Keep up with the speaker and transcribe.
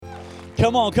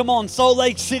Come on, Salt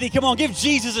Lake City. Come on, give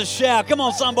Jesus a shout. Come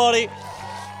on, somebody.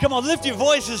 Come on, lift your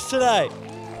voices today.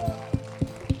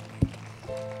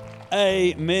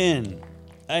 Amen.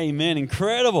 Amen.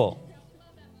 Incredible.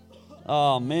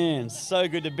 Oh, man, so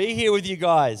good to be here with you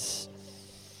guys.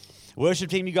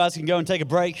 Worship team, you guys can go and take a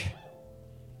break.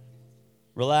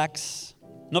 Relax.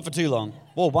 Not for too long.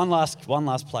 Well, one last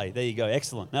play. There you go.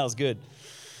 Excellent. That was good.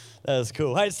 That was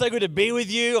cool. Hey, it's so good to be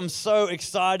with you. I'm so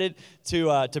excited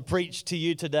to preach to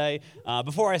you today.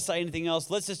 Before I say anything else,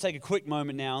 let's just take a quick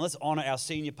moment now and let's honor our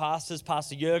senior pastors,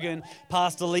 Pastor Jurgen,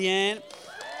 Pastor Leanne.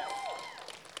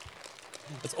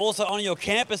 Let's also honor your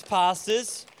campus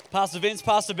pastors, Pastor Vince,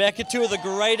 Pastor Becca, two of the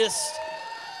greatest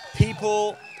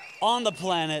people on the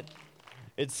planet.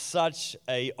 It's such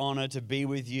an honor to be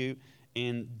with you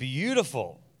and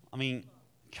beautiful. I mean,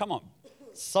 come on.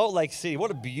 Salt Lake City, what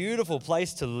a beautiful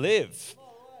place to live.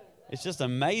 It's just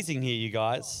amazing here, you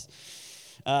guys.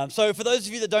 So for those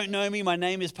of you that don't know me, my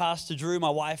name is Pastor Drew. My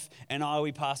wife and I,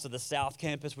 we pastor the South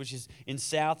Campus, which is in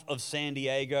south of San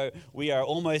Diego. We are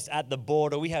almost at the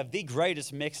border. We have the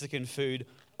greatest Mexican food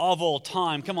of all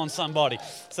time. Come on, somebody.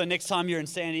 So next time you're in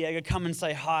San Diego, come and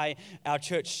say hi. Our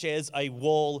church shares a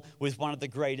wall with one of the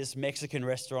greatest Mexican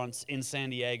restaurants in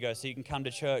San Diego. So you can come to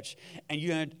church and you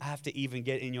don't have to even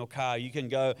get in your car. You can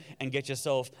go and get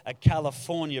yourself a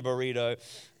California burrito.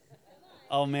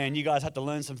 Oh man, you guys have to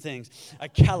learn some things. A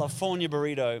California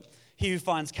burrito. He who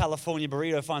finds California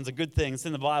burrito finds a good thing. It's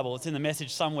in the Bible. It's in the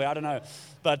message somewhere. I don't know.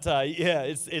 But yeah,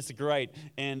 it's great.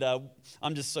 And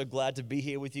I'm just so glad to be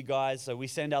here with you guys. So we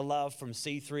send our love from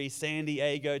C3 San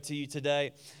Diego to you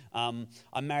today. I'm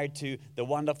married to the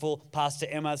wonderful Pastor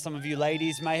Emma. Some of you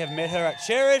ladies may have met her at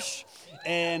Cherish.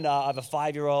 And I have a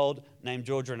 5-year-old named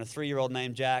Georgia and a 3-year-old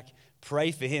named Jack.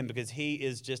 Pray for him because he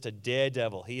is just a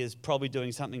daredevil. He is probably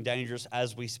doing something dangerous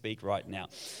as we speak right now.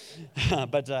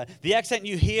 But the accent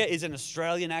you hear is an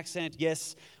Australian accent.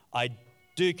 Yes, I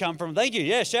do come from, thank you,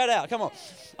 yeah, shout out, come on.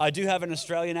 I do have an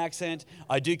Australian accent.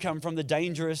 I do come from the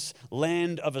dangerous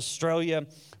land of Australia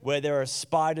where there are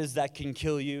spiders that can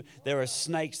kill you. There are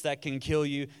snakes that can kill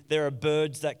you. There are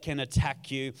birds that can attack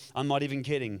you. I'm not even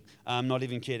kidding.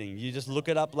 You just look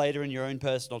it up later in your own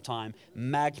personal time.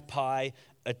 Magpie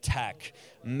attack.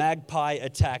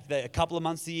 A couple of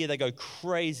months a year, they go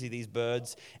crazy, these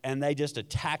birds, and they just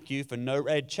attack you for no...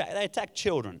 They attack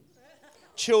children.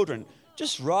 Children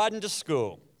just riding to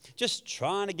school, just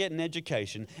trying to get an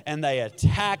education, and they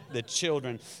attack the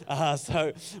children.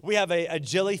 So we have a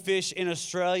jellyfish in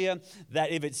Australia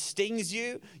that if it stings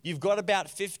you, you've got about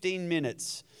 15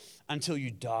 minutes until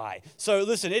you die. So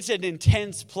listen, it's an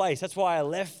intense place. That's why I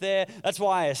left there. That's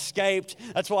why I escaped.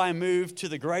 That's why I moved to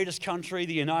the greatest country,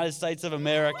 the United States of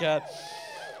America.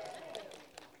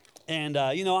 And,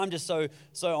 I'm just so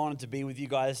honored to be with you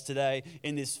guys today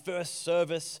in this first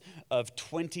service of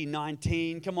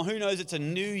 2019. Come on, who knows it's a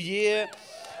new year?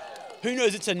 Who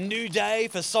knows it's a new day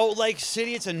for Salt Lake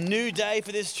City? It's a new day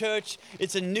for this church.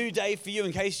 It's a new day for you.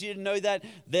 In case you didn't know that,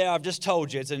 I've just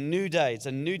told you. It's a new day. It's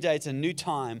a new day. It's a new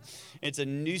time. It's a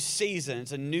new season.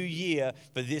 It's a new year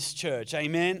for this church.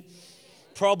 Amen?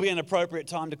 Probably an appropriate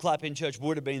time to clap in church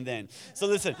would have been then. So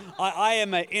listen, I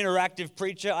am an interactive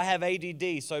preacher. I have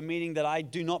ADD, so meaning that I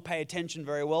do not pay attention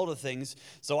very well to things.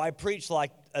 So I preach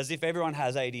like as if everyone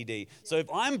has ADD. So if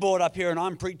I'm bored up here and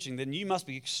I'm preaching, then you must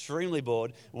be extremely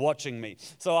bored watching me.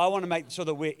 So I want to make sure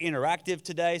that we're interactive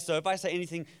today. So if I say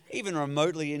anything even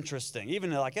remotely interesting, even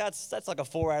like that's like a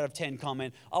 4 out of 10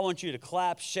 comment, I want you to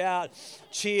clap, shout,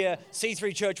 cheer.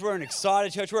 C3 Church, we're an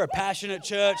excited church. We're a passionate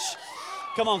church.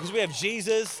 Come on, because we have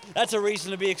Jesus. That's a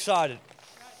reason to be excited.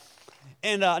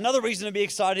 And another reason to be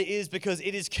excited is because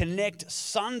it is Connect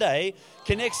Sunday.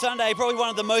 Connect Sunday, probably one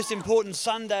of the most important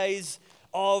Sundays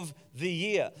of the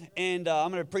year. And I'm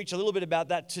going to preach a little bit about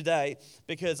that today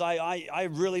because I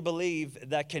really believe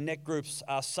that Connect groups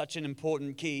are such an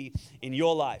important key in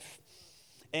your life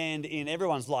and in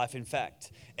everyone's life, in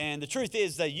fact. And the truth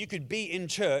is that you could be in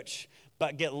church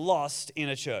but get lost in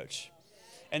a church.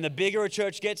 And the bigger a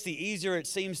church gets, the easier it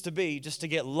seems to be just to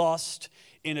get lost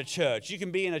in a church. You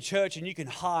can be in a church and you can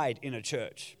hide in a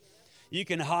church. You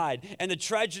can hide. And the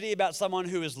tragedy about someone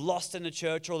who is lost in a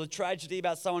church or the tragedy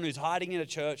about someone who's hiding in a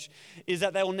church is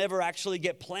that they will never actually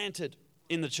get planted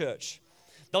in the church.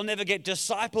 They'll never get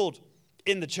discipled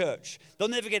in the church. They'll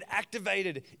never get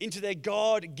activated into their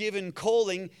God-given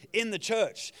calling in the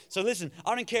church. So listen,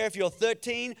 I don't care if you're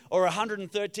 13 or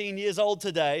 113 years old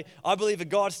today. I believe that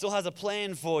God still has a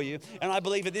plan for you. And I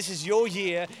believe that this is your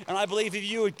year. And I believe if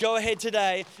you would go ahead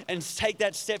today and take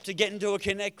that step to get into a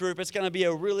Connect group, it's going to be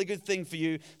a really good thing for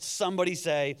you. Somebody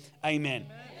say amen.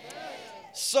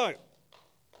 So,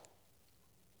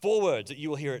 4 words that you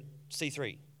will hear at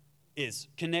C3 is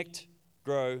connect,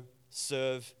 grow,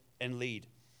 serve, and lead.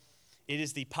 It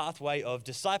is the pathway of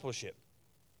discipleship.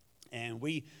 And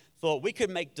we thought we could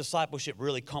make discipleship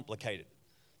really complicated.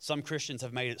 Some Christians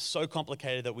have made it so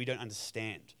complicated that we don't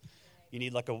understand. You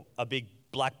need like a big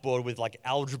blackboard with like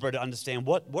algebra to understand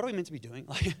what are we meant to be doing?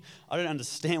 Like, I don't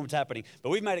understand what's happening. But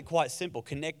we've made it quite simple.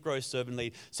 Connect, grow, serve, and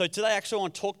lead. So today I actually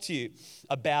want to talk to you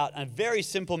about a very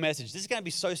simple message. This is going to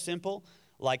be so simple.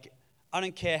 Like, I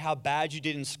don't care how bad you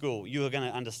did in school. You are going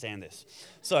to understand this.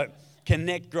 So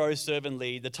connect, grow, serve, and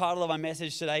lead. The title of my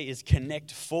message today is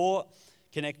Connect 4.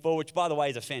 Connect 4, which by the way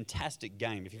is a fantastic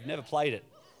game. If you've never played it,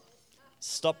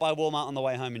 stop by Walmart on the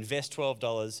way home, invest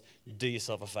 $12, do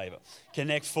yourself a favor.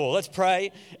 Connect 4. Let's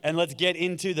pray and let's get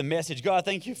into the message. God,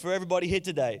 thank you for everybody here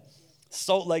today.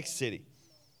 Salt Lake City.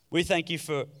 We thank you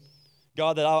for,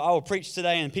 God, that I will preach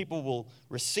today and people will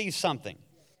receive something.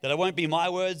 That it won't be my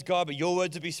words, God, but your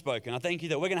words will be spoken. I thank you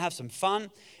that we're going to have some fun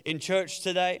in church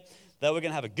today, that we're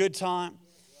going to have a good time,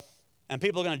 and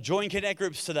people are going to join Connect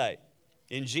groups today.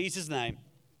 In Jesus' name,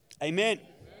 amen.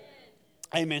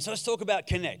 Amen. So let's talk about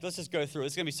connect. Let's just go through it.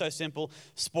 It's going to be so simple.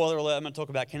 Spoiler alert, I'm going to talk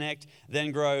about connect,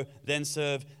 then grow, then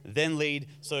serve, then lead.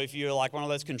 So if you're like one of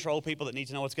those control people that need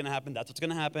to know what's going to happen, that's what's going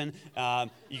to happen.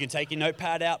 You can take your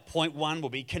notepad out. Point 1 will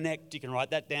be connect. You can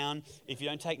write that down. If you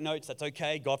don't take notes, that's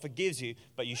okay. God forgives you.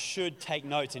 But you should take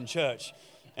notes in church.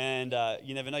 And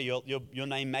you never know, your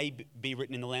name may be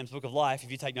written in the Lamb's Book of Life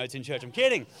if you take notes in church. I'm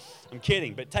kidding.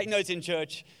 But take notes in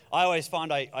church. I always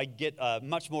find I get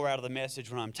much more out of the message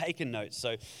when I'm taking notes.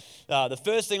 So the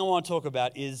first thing I want to talk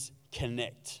about is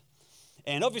connect.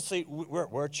 And obviously,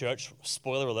 we're a church.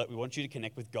 Spoiler alert, we want you to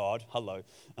connect with God. Hello.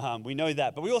 We know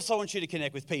that. But we also want you to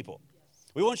connect with people.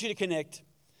 We want you to connect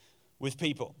with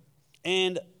people.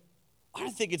 And I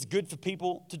don't think it's good for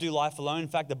people to do life alone. In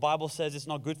fact, the Bible says it's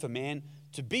not good for man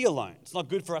to be alone. It's not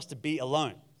good for us to be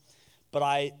alone. But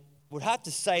I would have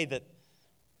to say that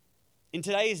in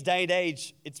today's day and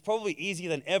age, it's probably easier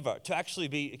than ever to actually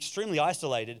be extremely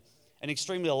isolated and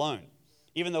extremely alone.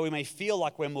 Even though we may feel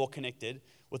like we're more connected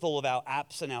with all of our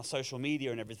apps and our social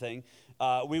media and everything,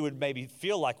 we would maybe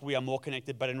feel like we are more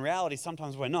connected, but in reality,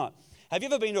 sometimes we're not. Have you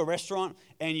ever been to a restaurant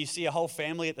and you see a whole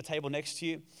family at the table next to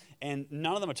you and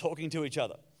none of them are talking to each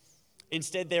other?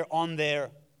 Instead, they're on their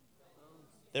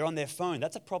phone.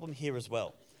 That's a problem here as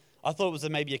well. I thought it was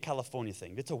maybe a California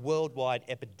thing. It's a worldwide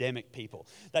epidemic, people.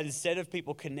 That instead of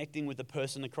people connecting with the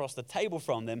person across the table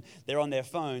from them, they're on their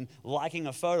phone liking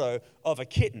a photo of a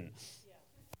kitten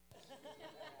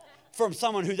from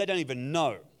someone who they don't even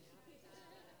know.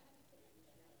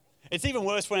 It's even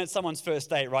worse when it's someone's first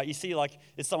date, right? You see like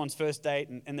it's someone's first date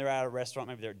and they're at a restaurant.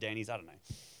 Maybe they're at Danny's, I don't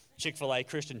know. Chick-fil-A,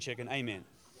 Christian chicken, amen.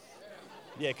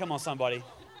 Yeah, come on somebody.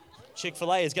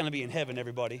 Chick-fil-A is going to be in heaven,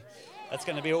 everybody. That's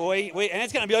going to be, and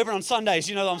it's going to be open on Sundays,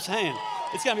 you know what I'm saying?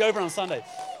 It's going to be open on Sundays.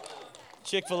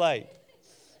 Chick-fil-A.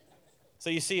 So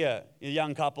you see a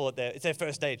young couple it's their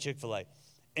first day at Chick-fil-A.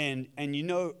 And you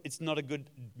know it's not a good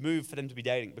move for them to be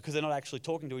dating because they're not actually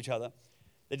talking to each other.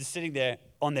 They're just sitting there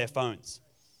on their phones.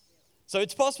 So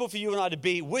it's possible for you and I to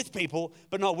be with people,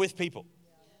 but not with people.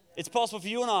 It's possible for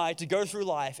you and I to go through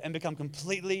life and become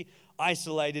completely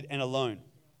isolated and alone.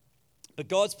 But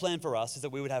God's plan for us is that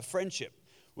we would have friendship.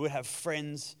 We would have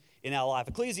friends in our life.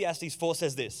 Ecclesiastes 4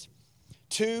 says this: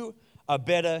 2 are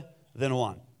better than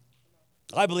 1.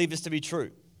 I believe this to be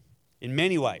true in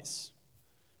many ways.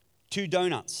 2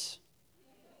 donuts,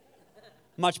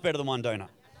 much better than 1 donut.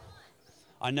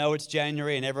 I know it's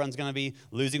January and everyone's going to be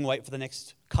losing weight for the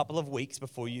next couple of weeks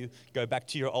before you go back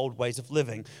to your old ways of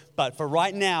living. But for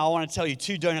right now, I want to tell you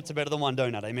 2 donuts are better than 1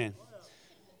 donut. Amen.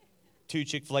 2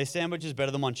 Chick-fil-A sandwiches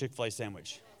better than 1 Chick-fil-A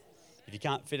sandwich. If you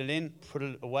can't fit it in, put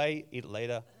it away, eat it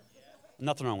later.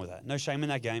 Nothing wrong with that. No shame in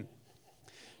that game.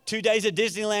 2 days at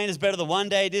Disneyland is better than 1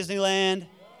 day at Disneyland.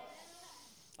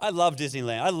 I love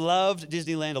Disneyland. I loved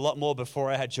Disneyland a lot more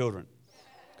before I had children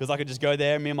because I could just go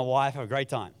there, me and my wife, have a great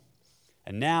time.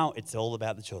 And now it's all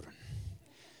about the children.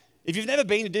 If you've never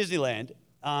been to Disneyland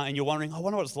and you're wondering, I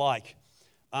wonder what it's like.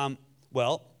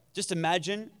 Well, just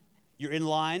imagine you're in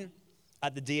line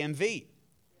at the DMV.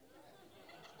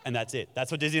 And that's it.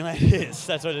 That's what Disneyland is.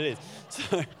 That's what it is.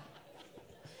 So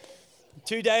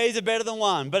 2 days are better than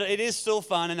 1, but it is still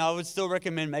fun, and I would still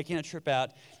recommend making a trip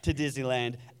out to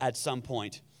Disneyland at some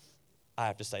point. I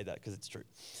have to say that because it's true.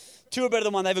 2 are better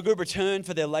than 1. They have a good return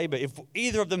for their labor. If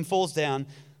either of them falls down,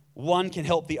 one can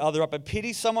help the other up. But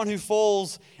pity someone who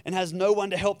falls and has no one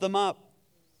to help them up.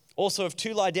 Also, if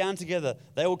 2 lie down together,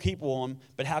 they will keep warm.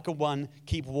 But how can one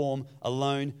keep warm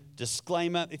alone?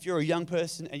 Disclaimer, if you're a young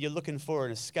person and you're looking for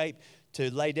an escape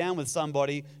to lay down with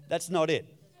somebody, that's not it.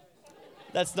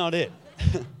 That's not it.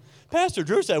 Pastor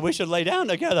Drew said we should lay down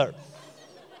together.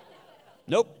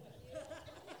 Nope.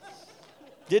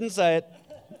 Didn't say it.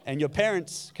 And your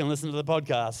parents can listen to the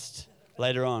podcast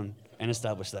later on and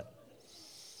establish that.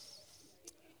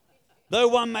 Though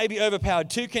one may be overpowered,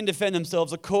 two can defend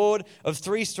themselves. A cord of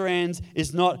 3 strands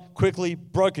is not quickly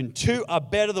broken. 2 are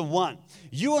better than 1.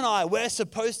 You and I, we're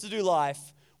supposed to do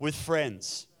life with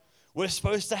friends. We're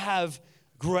supposed to have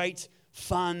great,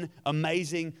 fun,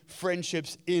 amazing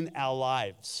friendships in our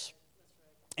lives.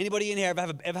 Anybody in here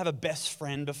ever have a best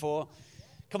friend before?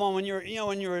 Come on, when you're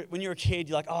a kid,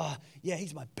 you're like, oh yeah,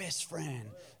 he's my best friend.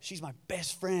 She's my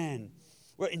best friend.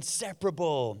 We're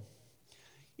inseparable.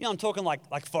 You know, I'm talking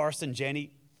like Forrest and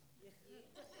Jenny.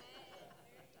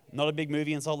 Not a big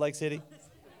movie in Salt Lake City.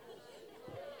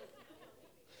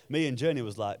 Me and Jenny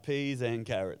was like peas and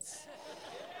carrots.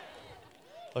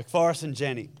 Like Forrest and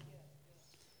Jenny.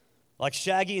 Like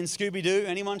Shaggy and Scooby-Doo.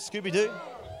 Anyone Scooby-Doo?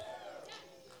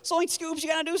 Soink Scoops, you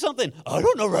gotta do something. I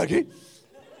don't know, Raggy.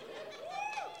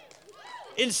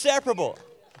 Inseparable.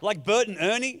 Like Bert and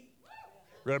Ernie.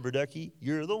 Rubber ducky,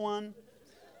 you're the one.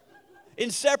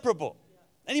 Inseparable.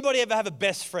 Anybody ever have a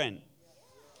best friend?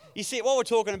 You see, while we're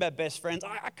talking about best friends,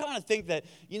 I kind of think that,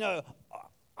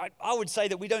 I would say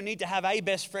that we don't need to have a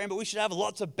best friend, but we should have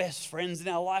lots of best friends in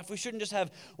our life. We shouldn't just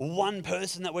have one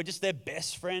person that we're just their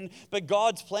best friend, but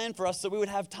God's plan for us that we would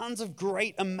have tons of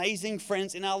great, amazing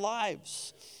friends in our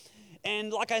lives.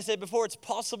 And like I said before, it's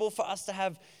possible for us to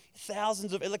have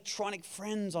thousands of electronic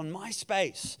friends on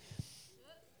MySpace.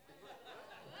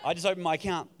 I just opened my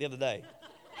account the other day.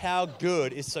 How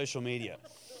good is social media?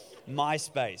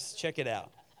 MySpace, check it out.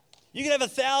 You can have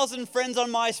 1,000 friends on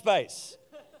MySpace,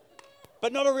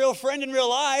 but not a real friend in real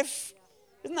life.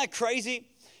 Isn't that crazy?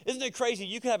 Isn't it crazy?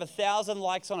 You could have 1,000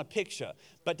 likes on a picture,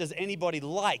 but does anybody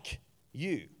like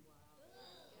you?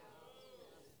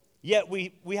 Yet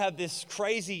we have this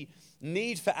crazy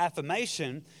need for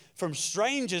affirmation from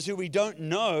strangers who we don't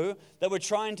know that we're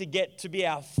trying to get to be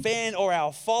our fan or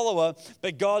our follower.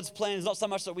 But God's plan is not so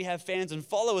much that we have fans and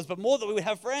followers, but more that we would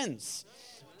have friends.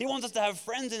 He wants us to have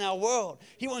friends in our world.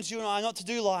 He wants you and I not to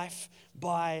do life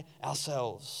by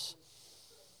ourselves.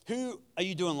 Who are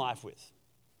you doing life with?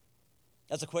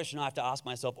 That's a question I have to ask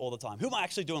myself all the time. Who am I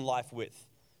actually doing life with?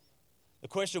 The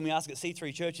question we ask at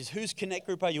C3 Church is, whose connect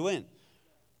group are you in?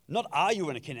 Not are you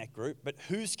in a connect group, but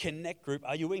whose connect group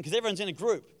are you in? Because everyone's in a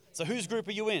group. So whose group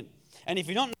are you in? And if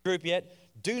you're not in a group yet,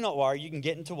 do not worry. You can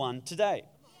get into one today.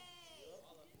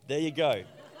 There you go.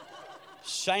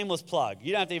 Shameless plug.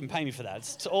 You don't have to even pay me for that.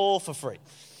 It's all for free.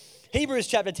 Hebrews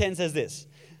chapter 10 says this.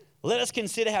 Let us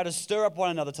consider how to stir up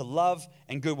one another to love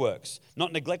and good works,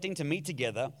 not neglecting to meet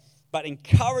together, but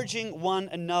encouraging one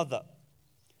another.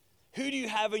 Who do you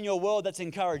have in your world that's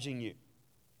encouraging you?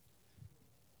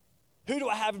 Who do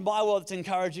I have in my world that's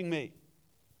encouraging me?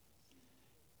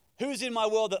 Who's in my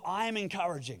world that I am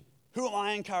encouraging? Who am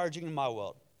I encouraging in my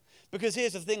world? Because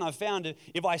here's the thing I've found,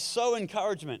 if I sow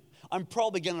encouragement, I'm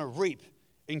probably going to reap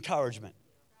encouragement.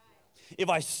 If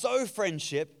I sow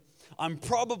friendship, I'm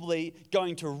probably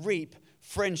going to reap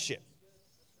friendship.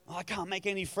 Oh, I can't make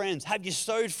any friends. Have you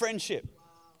sowed friendship?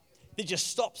 Did you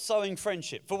stop sowing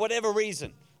friendship? For whatever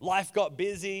reason, life got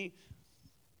busy,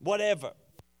 whatever.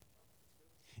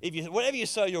 Whatever you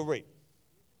sow, you'll reap.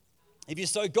 If you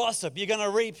sow gossip, you're going to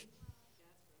reap.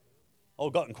 Oh,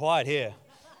 gotten quiet here.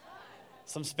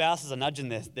 Some spouses are nudging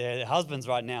their husbands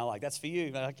right now, like, that's for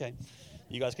you. Okay,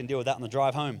 you guys can deal with that on the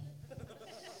drive home.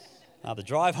 The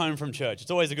drive home from church. It's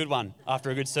always a good one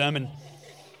after a good sermon.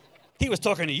 He was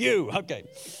talking to you. Okay.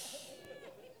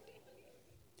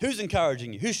 Who's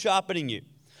encouraging you? Who's sharpening you?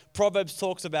 Proverbs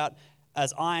talks about,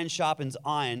 as iron sharpens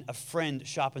iron, a friend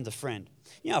sharpens a friend.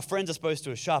 You know, our friends are supposed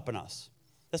to sharpen us.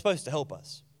 They're supposed to help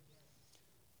us.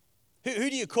 Who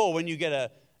do you call when you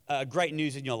get a great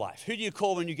news in your life? Who do you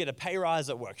call when you get a pay rise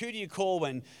at work? Who do you call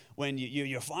when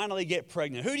you finally get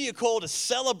pregnant? Who do you call to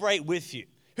celebrate with you?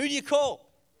 Who do you call?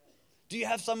 Do you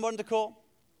have someone to call?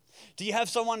 Do you have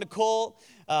someone to call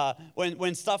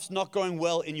when stuff's not going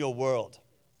well in your world?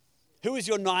 Who is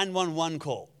your 911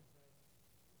 call?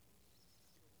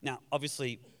 Now,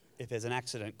 obviously, if there's an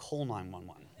accident, call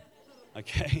 911.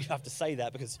 Okay, you have to say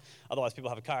that because otherwise people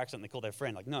have a car accident and they call their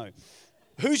friend. Like, no.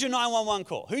 Who's your 911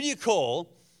 call? Who do you call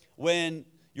when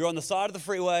you're on the side of the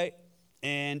freeway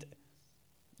and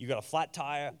you've got a flat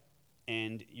tire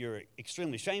and you're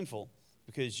extremely shameful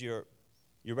because you're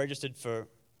registered for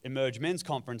Emerge Men's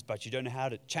Conference, but you don't know how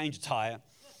to change a tire?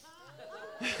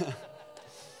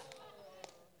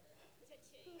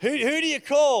 Who do you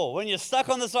call when you're stuck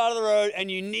on the side of the road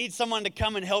and you need someone to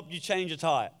come and help you change a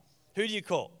tire? Who do you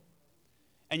call?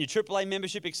 And your AAA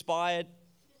membership expired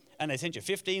and they sent you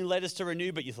 15 letters to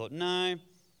renew, but you thought, no,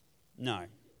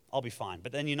 I'll be fine.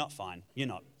 But then you're not fine. You're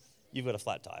not. You've got a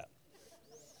flat tire.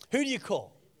 Who do you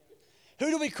call? Who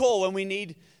do we call when we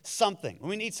need something? When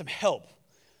we need some help?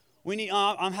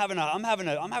 I'm having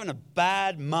a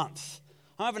bad month.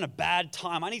 I'm having a bad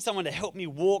time. I need someone to help me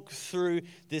walk through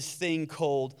this thing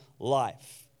called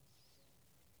life.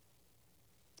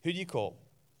 Who do you call?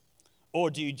 Or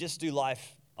do you just do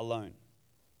life alone?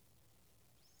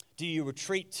 Do you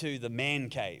retreat to the man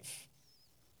cave?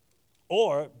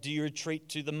 Or do you retreat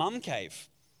to the mum cave,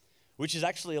 which is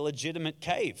actually a legitimate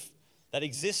cave that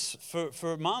exists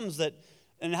for mums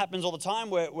and it happens all the time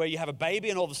where you have a baby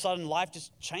and all of a sudden life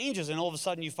just changes and all of a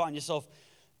sudden you find yourself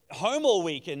home all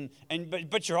week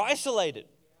but you're isolated.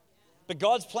 But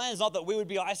God's plan is not that we would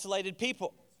be isolated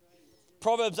people.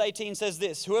 Proverbs 18 says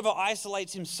this, whoever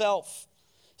isolates himself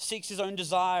seeks his own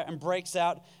desire and breaks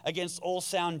out against all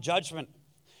sound judgment.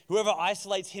 Whoever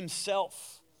isolates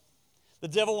himself, the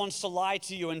devil wants to lie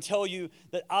to you and tell you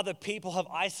that other people have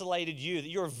isolated you, that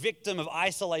you're a victim of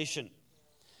isolation.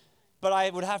 But I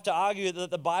would have to argue that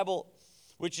the Bible,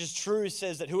 which is true,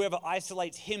 says that whoever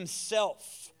isolates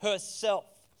himself, herself.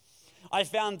 I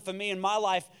found for me in my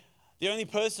life, the only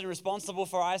person responsible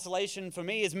for isolation for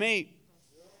me is me.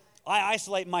 I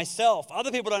isolate myself.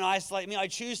 Other people don't isolate me. I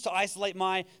choose to isolate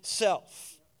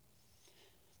myself.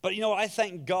 But you know what? I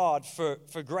thank God for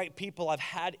great people I've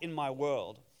had in my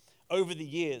world over the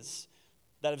years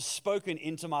that have spoken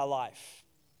into my life,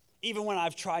 even when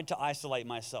I've tried to isolate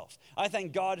myself. I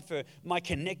thank God for my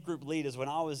Connect group leaders when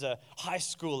I was a high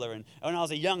schooler and when I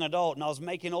was a young adult and I was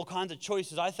making all kinds of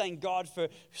choices. I thank God for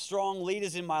strong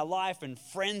leaders in my life and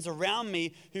friends around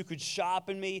me who could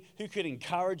sharpen me, who could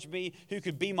encourage me, who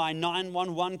could be my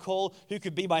 911 call, who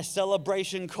could be my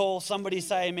celebration call. Somebody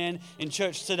say amen in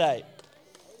church today.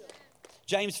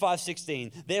 James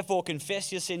 5:16, therefore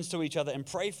confess your sins to each other and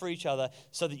pray for each other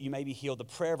so that you may be healed. The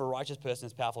prayer of a righteous person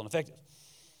is powerful and effective.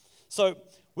 So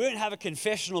we don't have a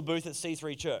confessional booth at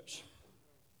C3 Church.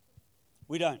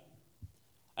 We don't.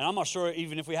 And I'm not sure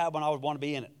even if we had one, I would want to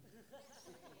be in it.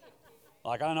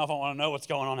 Like, I don't know if I want to know what's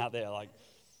going on out there. Like,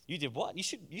 you did what? You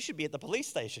should be at the police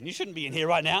station. You shouldn't be in here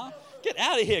right now. Get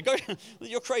out of here. Go.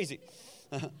 You're crazy.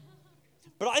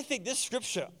 But I think this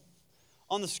scripture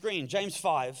on the screen, James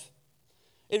 5,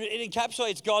 it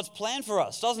encapsulates God's plan for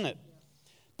us, doesn't it?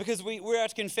 Because we're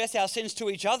to confess our sins to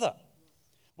each other.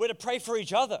 We're to pray for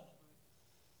each other.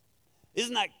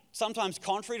 Isn't that sometimes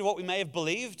contrary to what we may have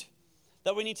believed?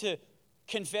 That we need to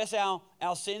confess our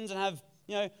sins and have,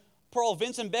 poor old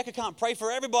Vince and Becca can't pray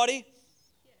for everybody.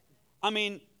 I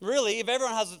mean, really, if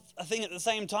everyone has a thing at the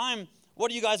same time, what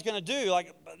are you guys going to do?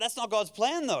 Like, that's not God's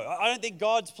plan, though. I don't think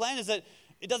God's plan is that,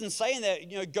 it doesn't say in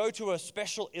there, go to a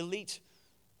special elite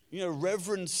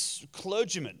reverend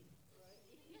clergyman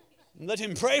and let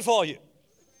him pray for you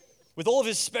with all of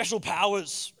his special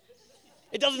powers.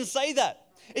 It doesn't say that.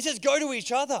 It says go to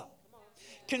each other.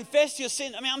 Confess your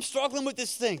sin. I mean, I'm struggling with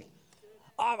this thing.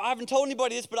 I haven't told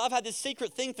anybody this, but I've had this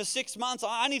secret thing for 6 months.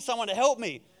 I need someone to help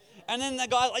me. And then the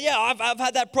guy's like, yeah, I've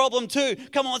had that problem too.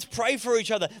 Come on, let's pray for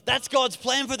each other. That's God's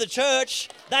plan for the church.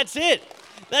 That's it.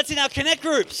 That's in our Connect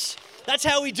groups. That's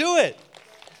how we do it.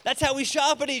 That's how we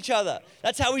sharpen each other.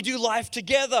 That's how we do life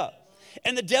together.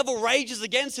 And the devil rages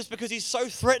against us because he's so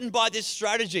threatened by this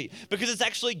strategy, because it's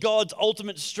actually God's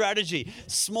ultimate strategy.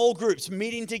 Small groups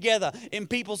meeting together in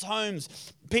people's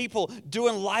homes, people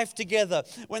doing life together.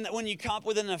 When you come up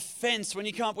with an offense, when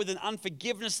you come up with an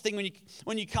unforgiveness thing,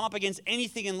 when you come up against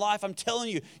anything in life, I'm telling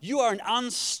you, you are an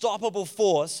unstoppable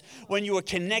force when you are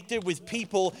connected with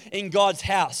people in God's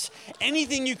house.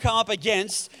 Anything you come up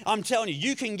against, I'm telling you,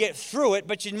 you can get through it,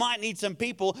 but you might need some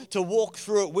people to walk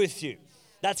through it with you.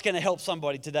 That's going to help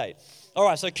somebody today. All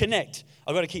right, so connect.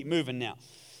 I've got to keep moving now.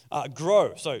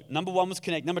 Grow. So number 1 was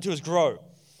connect. Number 2 is grow.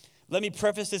 Let me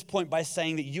preface this point by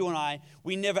saying that you and I,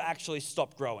 we never actually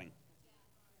stop growing.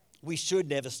 We should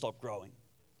never stop growing.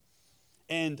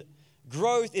 And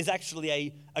growth is actually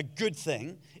a good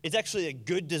thing. It's actually a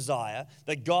good desire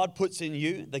that God puts in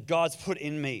you, that God's put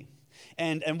in me.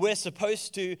 And we're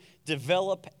supposed to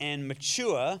develop and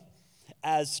mature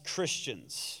as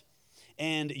Christians.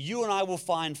 And you and I will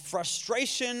find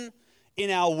frustration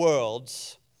in our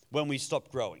worlds when we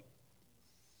stop growing.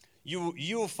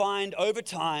 You will find over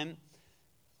time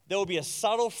there will be a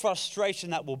subtle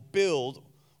frustration that will build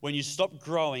when you stop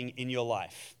growing in your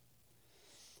life.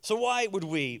 So why would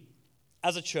we,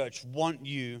 as a church, want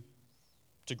you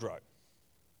to grow?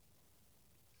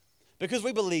 Because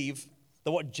we believe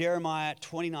that what Jeremiah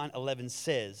 29:11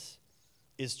 says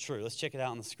is true. Let's check it out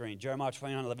on the screen. Jeremiah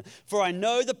 29:11. For I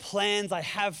know the plans I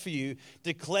have for you,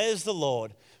 declares the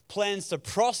Lord, plans to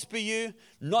prosper you,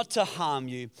 not to harm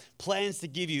you, plans to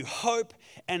give you hope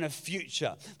and a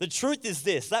future. The truth is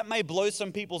this, that may blow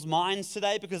some people's minds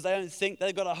today because they don't think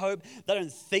they've got a hope, they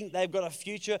don't think they've got a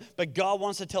future, but God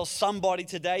wants to tell somebody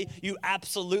today, you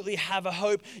absolutely have a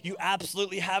hope, you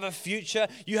absolutely have a future,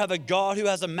 you have a God who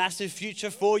has a massive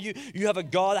future for you, you have a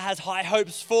God that has high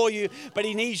hopes for you, but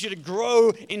He needs you to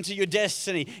grow into your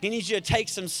destiny. He needs you to take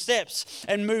some steps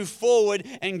and move forward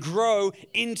and grow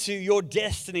into your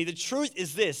destiny. The truth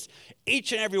is this,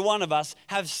 each and every one of us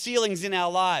have ceilings in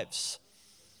our lives.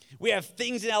 We have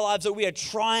things in our lives that we are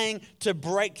trying to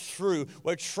break through.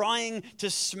 We're trying to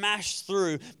smash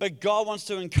through. But God wants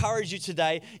to encourage you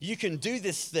today. You can do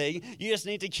this thing. You just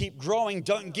need to keep growing.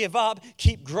 Don't give up.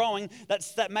 Keep growing.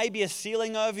 That may be a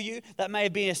ceiling over you. That may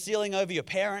be a ceiling over your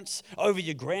parents, over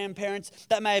your grandparents.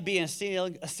 That may be a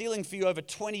ceiling for you over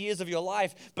 20 years of your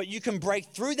life. But you can break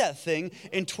through that thing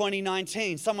in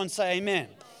 2019. Someone say amen.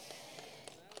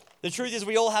 The truth is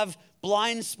we all have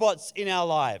blind spots in our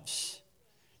lives.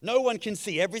 No one can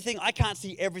see everything. I can't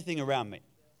see everything around me.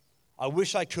 I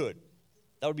wish I could.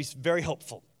 That would be very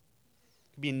helpful.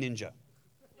 Could be a ninja.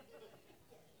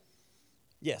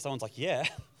 Yeah, someone's like, yeah.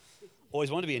 Always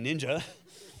wanted to be a ninja,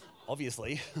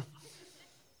 obviously.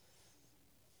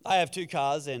 I have 2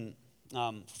 cars and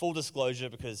full disclosure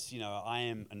because, I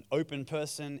am an open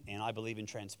person and I believe in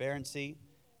transparency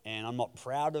and I'm not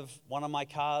proud of one of my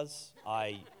cars.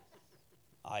 I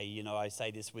say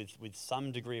this with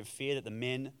some degree of fear that the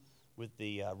men with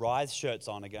the Rise shirts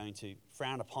on are going to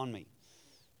frown upon me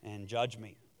and judge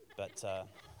me. But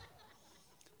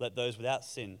let those without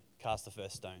sin cast the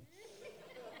first stone,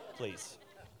 please.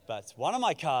 But one of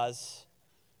my cars,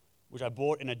 which I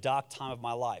bought in a dark time of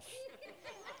my life,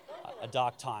 a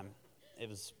dark time.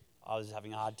 I was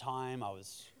having a hard time. I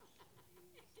was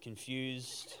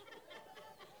confused.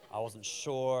 I wasn't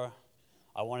sure.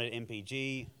 I wanted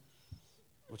MPG,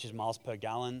 which is miles per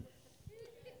gallon.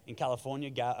 In California,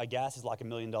 gas is like $1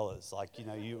 million. Like,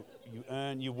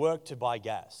 you work to buy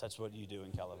gas. That's what you do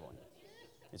in California.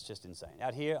 It's just insane.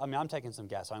 Out here, I'm taking some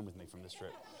gas home with me from this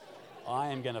trip. I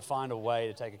am going to find a way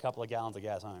to take a couple of gallons of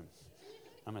gas home.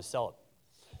 I'm going to sell it.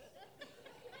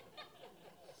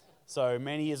 So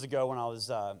many years ago when I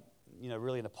was,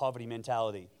 really in a poverty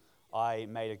mentality, I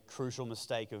made a crucial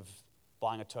mistake of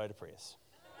buying a Toyota Prius.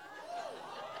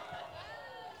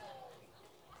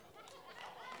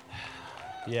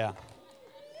 Yeah.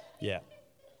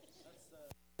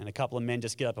 And a couple of men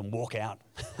just get up and walk out.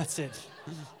 That's it.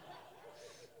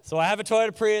 So I have a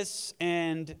Toyota Prius,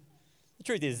 and the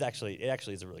truth is, it actually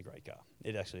is a really great car.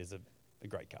 It actually is a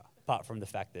great car, apart from the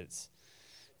fact that it's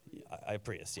a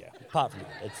Prius, yeah. Apart from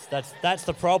that, that's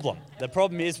the problem. The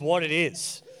problem is what it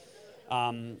is.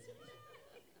 I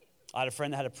had a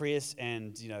friend that had a Prius,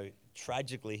 and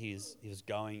tragically, he was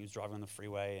driving on the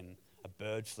freeway, and a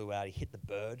bird flew out. He hit the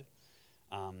bird.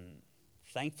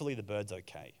 Thankfully, the bird's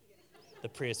okay. The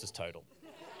Prius is total.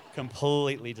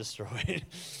 Completely destroyed.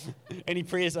 Any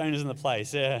Prius owners in the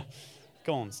place? Yeah.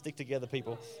 Come on, stick together,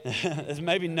 people.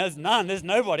 There's none. There's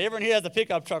nobody. Everyone here has a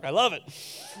pickup truck. I love it.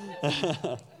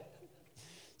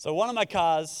 So one of my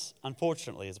cars,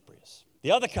 unfortunately, is a Prius.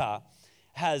 The other car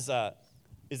is an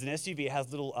SUV. It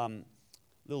has little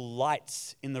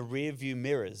lights in the rear view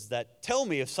mirrors that tell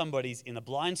me if somebody's in a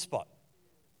blind spot.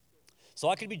 So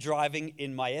I could be driving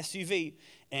in my SUV,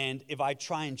 and if I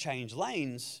try and change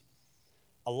lanes,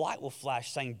 a light will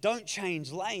flash saying, don't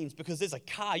change lanes because there's a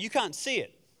car. You can't see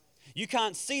it. You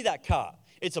can't see that car.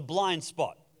 It's a blind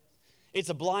spot. It's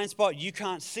a blind spot. You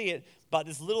can't see it, but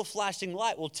this little flashing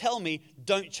light will tell me,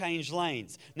 don't change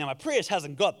lanes. Now, my Prius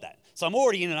hasn't got that. So I'm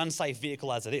already in an unsafe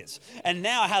vehicle as it is. And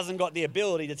now it hasn't got the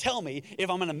ability to tell me if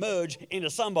I'm going to merge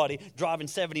into somebody driving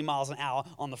 70 miles an hour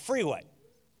on the freeway.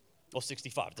 Or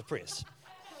 65, the Prius.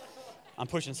 I'm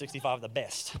pushing 65 at the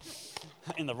best,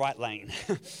 in the right lane.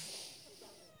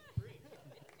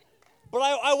 But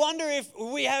I wonder if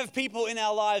we have people in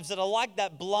our lives that are like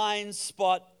that blind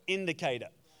spot indicator.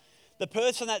 The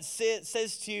person that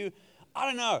says to you, I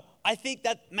don't know, I think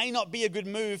that may not be a good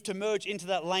move to merge into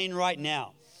that lane right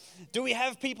now. Do we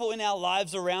have people in our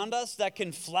lives around us that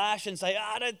can flash and say,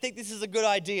 I don't think this is a good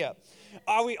idea?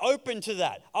 Are we open to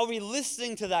that? Are we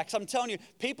listening to that? Because I'm telling you,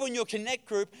 people in your Connect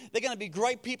group, they're going to be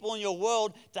great people in your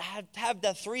world to have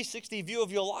that 360 view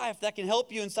of your life that can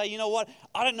help you and say, you know what,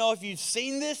 I don't know if you've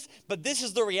seen this, but this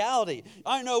is the reality.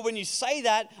 I don't know when you say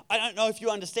that, I don't know if you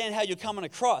understand how you're coming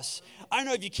across. I don't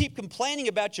know, if you keep complaining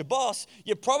about your boss,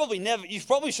 you probably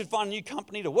should find a new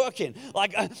company to work in.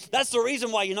 Like, that's the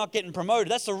reason why you're not getting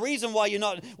promoted. That's the reason why you're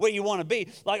not where you want to be.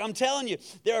 Like, I'm telling you,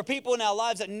 there are people in our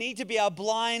lives that need to be our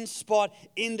blind spot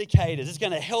indicators. It's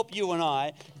going to help you and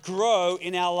I grow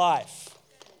in our life.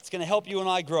 It's going to help you and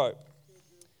I grow.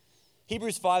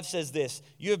 Hebrews 5 says this,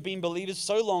 you have been believers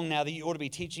so long now that you ought to be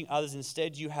teaching others.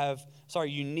 Instead, you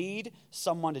need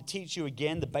someone to teach you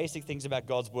again the basic things about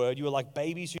God's word. You are like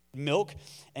babies who need milk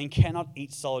and cannot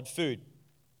eat solid food.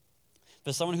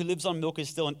 For someone who lives on milk is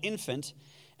still an infant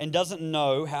and doesn't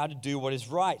know how to do what is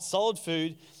right. Solid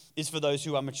food is for those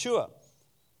who are mature,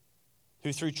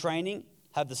 who through training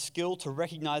have the skill to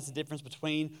recognize the difference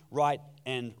between right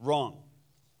and wrong.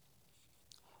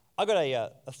 I got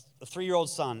a 3-year-old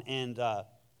son, and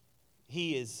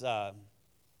he's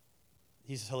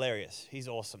hilarious. He's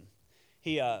awesome.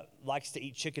 He likes to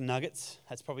eat chicken nuggets.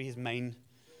 That's probably his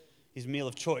meal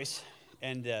of choice,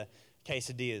 and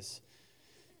quesadillas.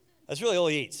 That's really all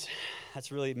he eats.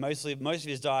 That's really most of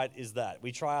his diet is that.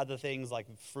 We try other things like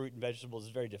fruit and vegetables.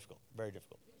 It's very difficult, very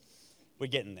difficult. We're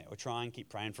getting there. We're trying. Keep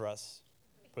praying for us.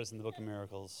 Put us in the book of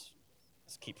miracles.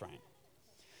 Let's keep praying.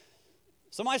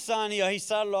 So my son, he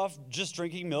started off just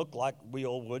drinking milk like we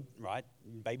all would, right?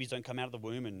 Babies don't come out of the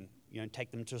womb and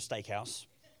take them to a steakhouse.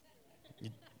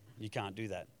 You can't do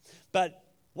that. But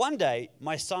one day,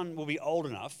 my son will be old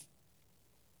enough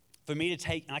for me to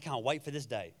take, and I can't wait for this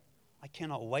day. I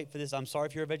cannot wait for this. I'm sorry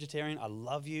if you're a vegetarian. I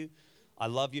love you,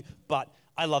 but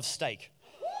I love steak.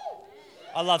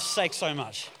 I love steak so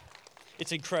much.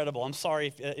 It's incredible. I'm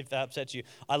sorry if that upsets you.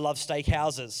 I love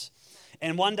steakhouses.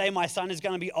 And one day my son is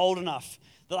going to be old enough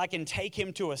that I can take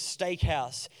him to a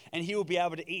steakhouse and he will be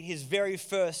able to eat his very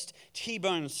first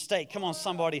T-bone steak. Come on,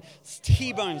 somebody.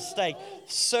 T-bone steak.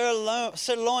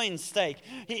 Sirloin steak.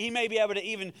 He may be able to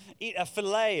even eat a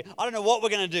filet. I don't know what we're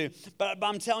going to do. But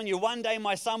I'm telling you, one day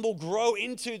my son will grow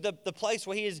into the place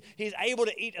where he is able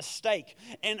to eat a steak.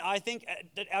 And I think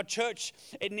that our church,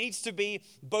 it needs to be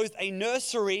both a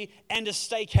nursery and a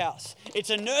steakhouse. It's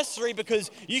a nursery because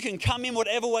you can come in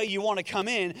whatever way you want to come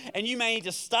in, and you may need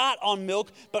to start on milk,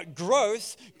 but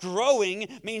growing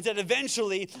means that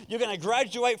eventually you're going to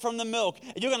graduate from the milk.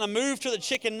 You're going to move to the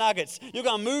chicken nuggets. You're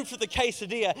going to move to the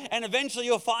quesadilla. And eventually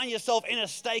you'll find yourself in a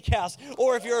steakhouse.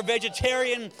 Or if you're a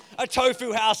vegetarian, a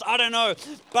tofu house. I don't know.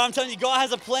 But I'm telling you, God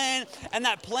has a plan. And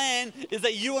that plan is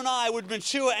that you and I would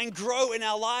mature and grow in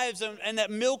our lives. And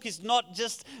that milk is not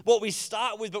just what we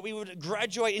start with, but we would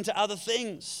graduate into other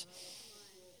things.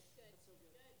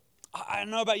 I don't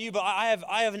know about you, but I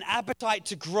have an appetite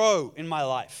to grow in my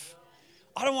life.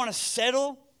 I don't want to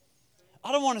settle.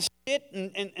 I don't want to sit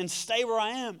and stay where I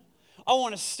am. I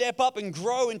want to step up and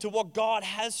grow into what God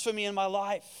has for me in my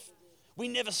life. We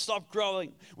never stop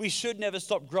growing. We should never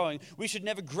stop growing. We should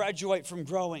never graduate from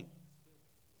growing.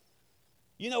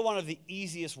 You know, one of the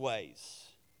easiest ways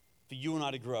for you and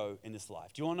I to grow in this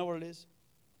life. Do you want to know what it is?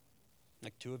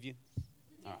 Like 2 of you?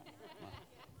 All right.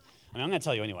 I mean, I'm going to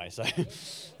tell you anyway, so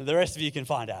the rest of you can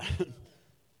find out.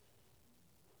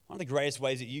 One of the greatest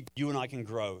ways that you and I can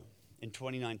grow in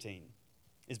 2019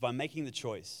 is by making the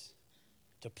choice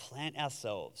to plant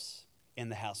ourselves in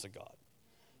the house of God.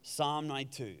 Psalm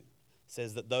 92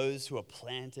 says that those who are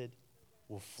planted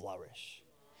will flourish.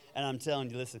 And I'm telling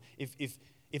you, listen,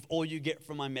 if all you get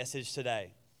from my message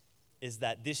today is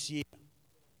that this year,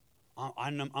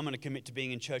 I'm going to commit to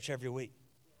being in church every week.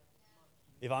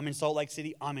 If I'm in Salt Lake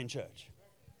City, I'm in church.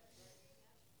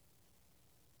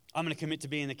 I'm going to commit to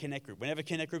being in the Connect group. Whenever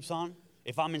Connect group's on,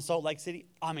 if I'm in Salt Lake City,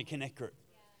 I'm in Connect group.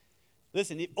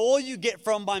 Listen, if all you get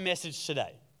from my message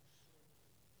today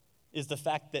is the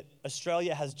fact that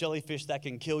Australia has jellyfish that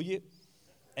can kill you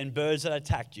and birds that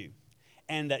attack you,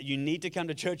 and that you need to come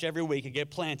to church every week and get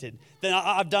planted, then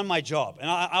I've done my job. And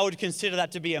I would consider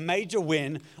that to be a major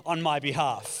win on my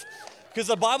behalf. Because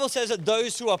the Bible says that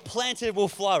those who are planted will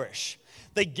flourish.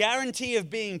 The guarantee of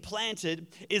being planted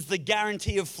is the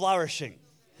guarantee of flourishing.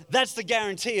 That's the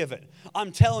guarantee of it.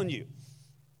 I'm telling you,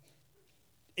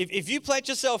 if you plant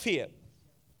yourself here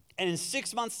and in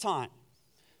 6 months' time,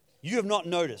 you have not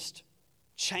noticed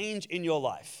change in your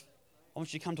life, I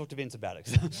want you to come talk to Vince about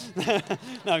it.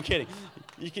 No, I'm kidding.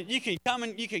 You can come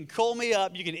and you can call me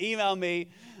up, you can email me,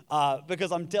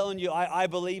 because I'm telling you, I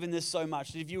believe in this so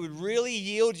much. If you would really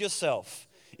yield yourself,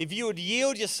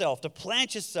 to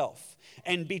plant yourself,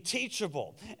 and be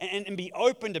teachable and be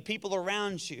open to people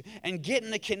around you and get in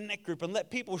the Connect group and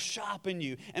let people sharpen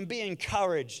you and be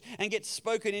encouraged and get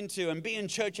spoken into and be in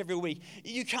church every week.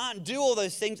 You can't do all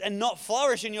those things and not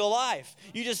flourish in your life.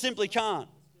 You just simply can't.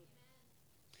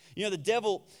 You know, the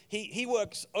devil, he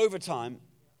works overtime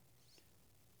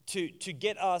to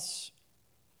get us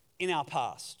in our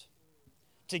past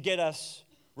to get us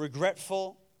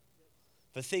regretful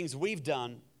for things we've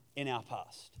done in our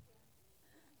past.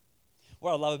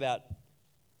 What I love about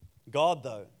God,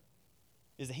 though,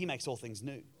 is that he makes all things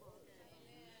new.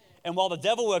 And while the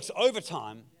devil works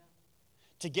overtime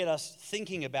to get us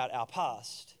thinking about our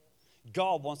past,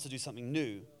 God wants to do something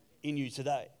new in you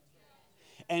today.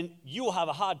 And you will have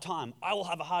a hard time, I will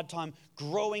have a hard time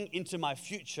growing into my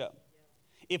future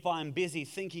if I'm busy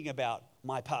thinking about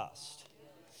my past.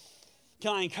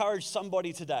 Can I encourage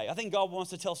somebody today? I think God wants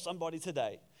to tell somebody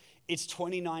today, it's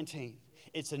 2019.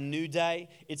 It's a new day.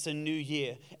 It's a new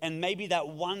year. And maybe that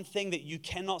one thing that you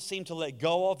cannot seem to let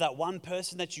go of, that one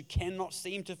person that you cannot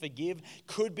seem to forgive,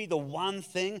 could be the one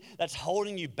thing that's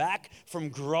holding you back from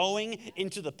growing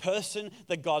into the person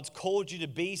that God's called you to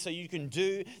be so you can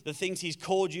do the things he's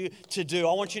called you to do.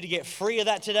 I want you to get free of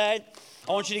that today.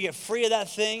 I want you to get free of that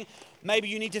thing. Maybe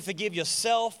you need to forgive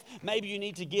yourself. Maybe you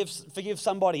need to forgive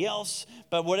somebody else.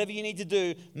 But whatever you need to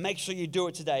do, make sure you do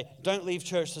it today. Don't leave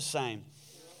church the same.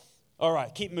 All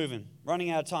right, keep moving. Running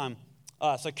out of time.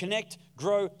 So connect,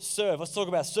 grow, serve. Let's talk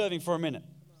about serving for a minute.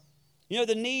 You know,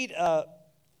 the need of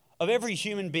every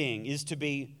human being is to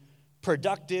be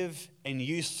productive and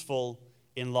useful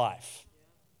in life.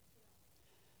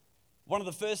 One of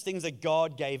the first things that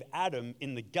God gave Adam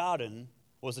in the garden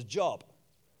was a job,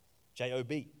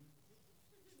 J-O-B,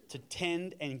 to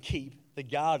tend and keep the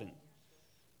garden.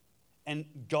 And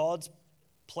God's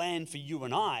plan for you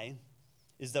and I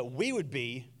is that we would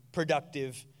be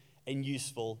productive and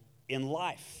useful in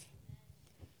life.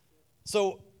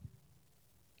 So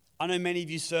I know many of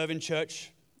you serve in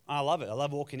church. I love it. I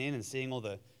love walking in and seeing all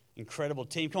the incredible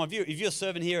team. Come on, if you're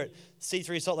serving here at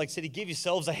C3 Salt Lake City, give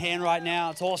yourselves a hand right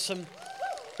now. It's awesome.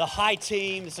 The high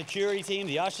team, the security team,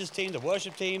 the ushers team, the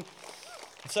worship team.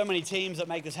 So many teams that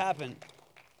make this happen.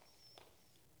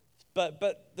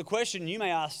 But the question you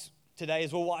may ask today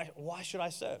is, well, why should I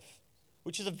serve?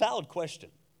 Which is a valid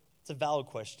question. It's a valid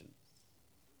question.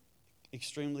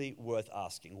 Extremely worth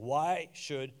asking. Why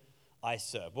should I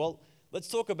serve? Well, let's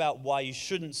talk about why you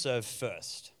shouldn't serve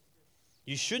first.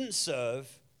 You shouldn't serve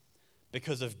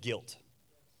because of guilt.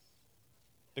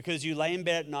 Because you lay in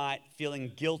bed at night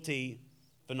feeling guilty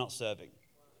for not serving.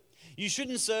 You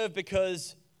shouldn't serve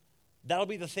because that'll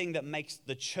be the thing that makes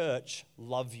the church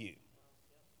love you.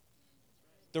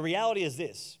 The reality is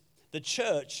this: the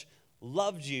church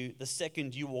loved you the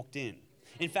second you walked in.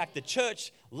 In fact, the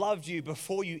church loved you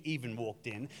before you even walked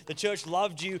in. The church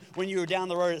loved you when you were down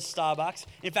the road at Starbucks.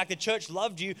 In fact, the church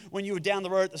loved you when you were down the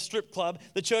road at the strip club.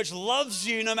 The church loves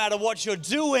you no matter what you're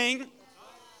doing.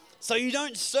 So you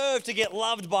don't serve to get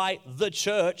loved by the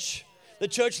church. The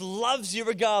church loves you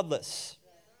regardless.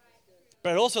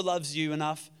 But it also loves you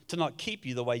enough to not keep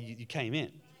you the way you came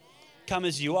in. Come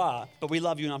as you are, but we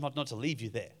love you enough not to leave you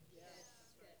there.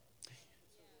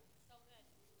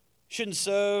 Shouldn't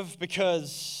serve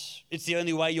because it's the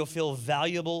only way you'll feel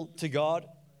valuable to God.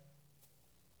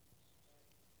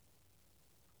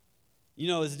 You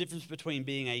know, there's a difference between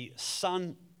being a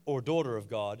son or daughter of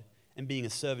God and being a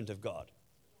servant of God.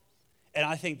 And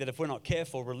I think that if we're not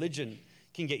careful, religion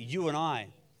can get you and I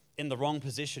in the wrong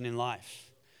position in life.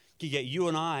 Can get you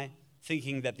and I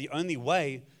thinking that the only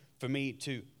way for me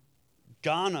to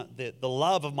garner the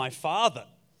love of my Father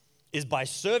is by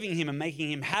serving him and making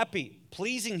him happy,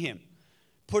 pleasing him,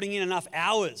 putting in enough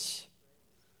hours.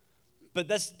 But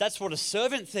that's what a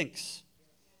servant thinks.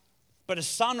 But a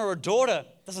son or a daughter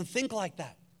doesn't think like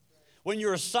that. When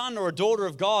you're a son or a daughter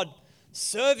of God,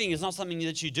 serving is not something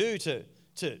that you do to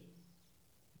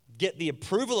get the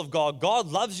approval of God. God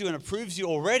loves you and approves you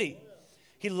already.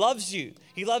 He loves you.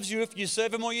 He loves you if you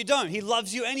serve him or you don't. He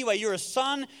loves you anyway. You're a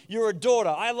son, you're a daughter.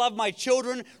 I love my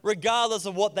children regardless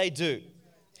of what they do.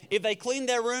 If they clean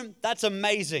their room, that's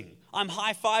amazing. I'm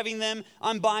high-fiving them.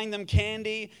 I'm buying them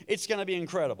candy. It's going to be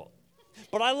incredible.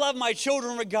 But I love my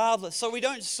children regardless. So we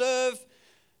don't serve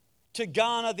to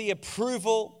garner the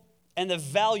approval and the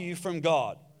value from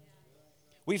God.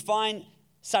 We find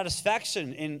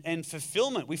satisfaction and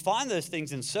fulfillment. We find those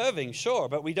things in serving, sure,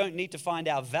 but we don't need to find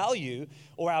our value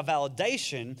or our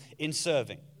validation in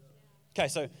serving. Okay,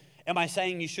 so am I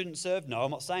saying you shouldn't serve? No, I'm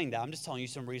not saying that. I'm just telling you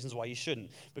some reasons why you shouldn't.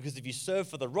 Because if you serve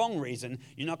for the wrong reason,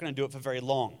 you're not going to do it for very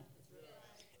long.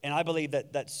 And I believe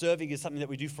that serving is something that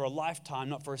we do for a lifetime,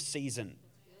 not for a season.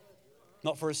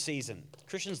 Not for a season.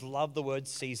 Christians love the word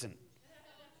season.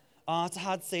 Oh, it's a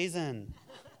hard season.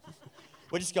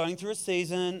 We're just going through a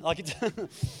season. Like it's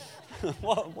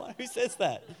what? Who says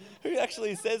that? Who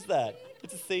actually says that?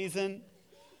 It's a season.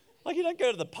 Like you don't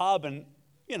go to the pub and,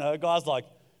 a guy's like,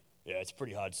 yeah, it's a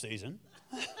pretty hard season.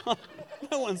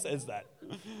 No one says that.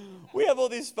 We have all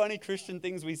these funny Christian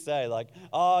things we say, like,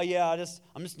 oh yeah,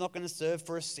 I'm just not going to serve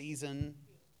for a season.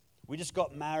 We just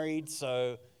got married,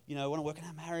 so, I want to work in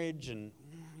our marriage, and,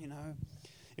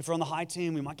 if we're on the high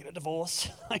team, we might get a divorce.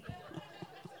 Like,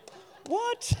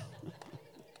 what?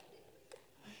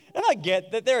 And I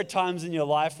get that there are times in your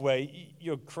life where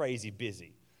you're crazy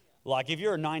busy. Like if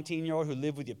you're a 19-year-old who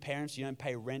live with your parents, you don't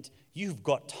pay rent, you've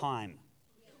got time.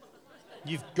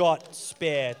 You've got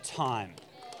spare time.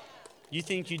 You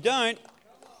think you don't,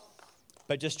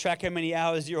 but just track how many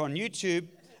hours you're on YouTube,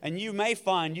 and you may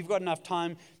find you've got enough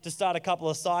time to start a couple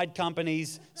of side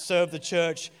companies, serve the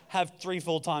church, have 3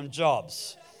 full-time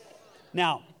jobs.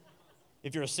 Now,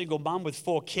 if you're a single mum with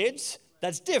 4 kids,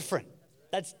 that's different.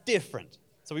 That's different.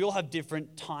 So we all have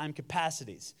different time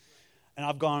capacities. And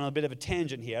I've gone on a bit of a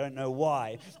tangent here. I don't know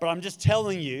why. But I'm just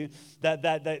telling you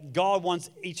that God wants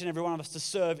each and every one of us to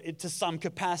serve it to some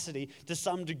capacity, to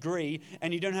some degree.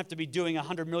 And you don't have to be doing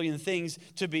 100 million things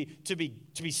to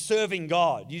be serving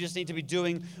God. You just need to be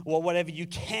doing whatever you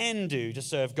can do to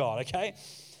serve God, okay?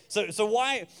 So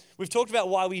why, we've talked about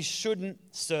why we shouldn't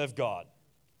serve God.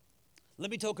 Let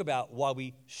me talk about why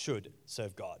we should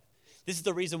serve God. This is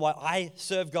the reason why I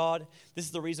serve God. This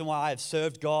is the reason why I have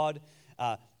served God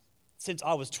since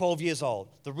I was 12 years old.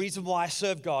 The reason why I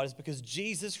serve God is because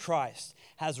Jesus Christ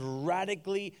has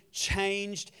radically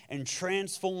changed and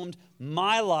transformed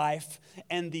my life.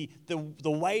 And the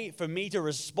way for me to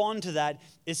respond to that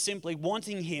is simply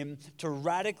wanting Him to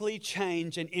radically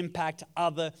change and impact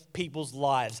other people's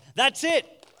lives. That's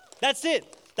it. That's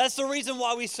it. That's the reason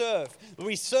why we serve.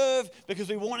 We serve because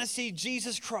we want to see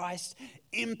Jesus Christ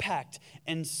impact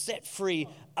and set free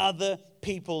other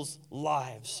people's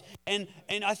lives. And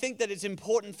I think that it's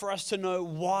important for us to know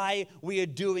why we are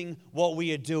doing what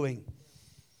we are doing.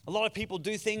 A lot of people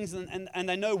do things and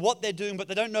they know what they're doing, but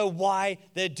they don't know why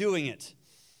they're doing it.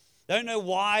 They don't know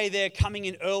why they're coming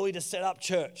in early to set up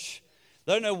church.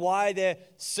 They don't know why they're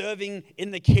serving in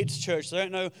the kids' church. They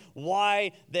don't know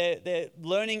why they're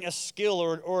learning a skill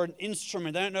or an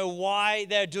instrument. They don't know why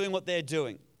they're doing what they're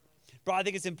doing. But I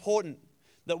think it's important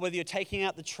that whether you're taking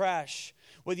out the trash,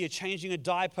 whether you're changing a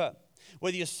diaper,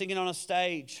 whether you're singing on a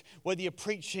stage, whether you're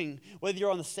preaching, whether you're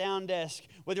on the sound desk,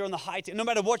 whether you're on the high tech, no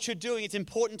matter what you're doing, it's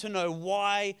important to know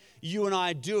why you and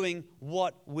I are doing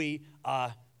what we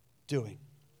are doing.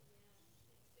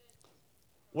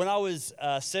 When I was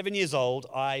 7 years old,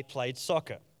 I played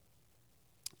soccer.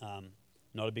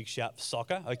 Not a big shout for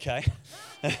soccer, okay.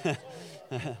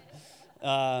 And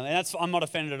I'm not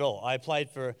offended at all. I played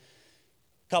for a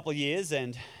couple of years,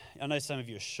 and I know some of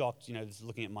you are shocked, just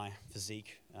looking at my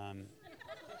physique. Why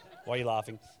are you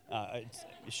laughing?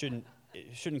 It shouldn't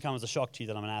come as a shock to you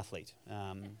that I'm an athlete.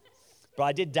 But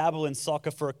I did dabble in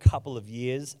soccer for a couple of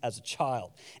years as a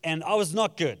child, and I was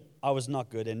not good.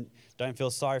 And don't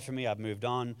feel sorry for me. I've moved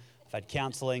on. I've had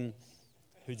counseling.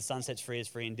 Who the sun sets free is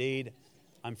free indeed.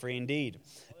 I'm free indeed.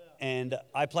 And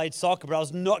I played soccer, but I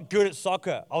was not good at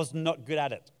soccer. I was not good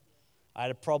at it. I had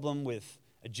a problem with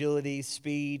agility,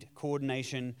 speed,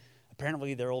 coordination.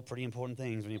 Apparently, they're all pretty important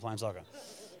things when you're playing soccer.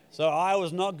 So I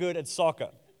was not good at soccer.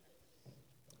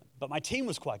 But my team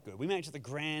was quite good. We made it to the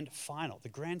grand final. The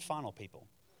grand final, people.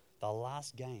 The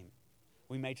last game.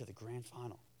 We made it to the grand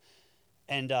final.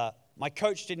 And my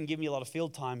coach didn't give me a lot of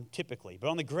field time typically. But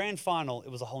on the grand final, it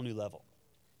was a whole new level.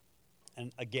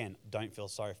 And again, don't feel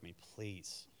sorry for me,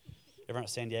 please. Everyone at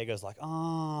San Diego is like,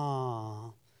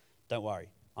 don't worry,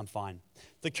 I'm fine.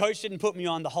 The coach didn't put me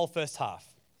on the whole first half.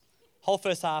 Whole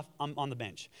first half, I'm on the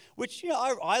bench. Which,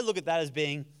 I look at that as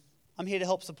being, I'm here to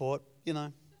help support,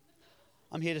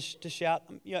 I'm here to shout,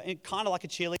 kind of like a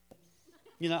cheerleader.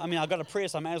 I've got a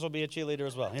Prius, I may as well be a cheerleader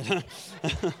as well.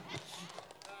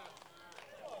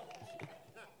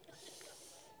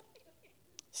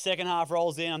 Second half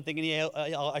rolls in, I'm thinking,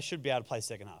 I should be able to play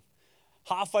second half.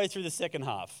 Halfway through the second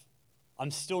half, I'm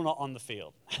still not on the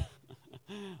field.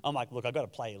 I'm like, look, I've got to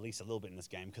play at least a little bit in this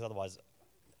game because otherwise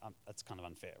that's kind of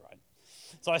unfair, right?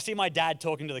 So I see my dad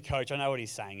talking to the coach. I know what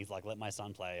he's saying. He's like, let my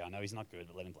son play. I know he's not good,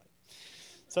 but let him play.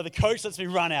 So the coach lets me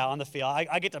run out on the field.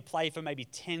 I get to play for maybe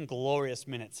 10 glorious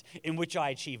minutes in which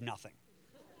I achieve nothing.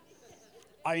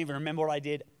 I don't even remember what I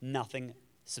did. Nothing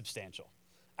substantial.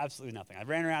 Absolutely nothing. I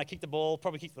ran around, I kicked the ball,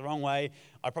 probably kicked the wrong way.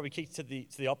 I probably kicked to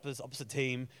the opposite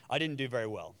team. I didn't do very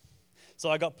well.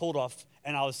 So I got pulled off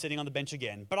and I was sitting on the bench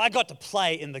again. But I got to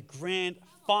play in the grand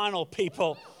final,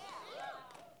 people. So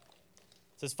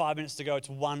there's 5 minutes to go. It's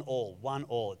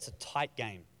 1-1. It's a tight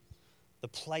game. The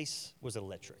place was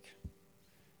electric.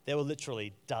 There were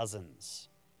literally dozens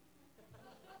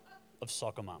of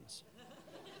soccer mums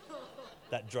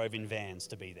that drove in vans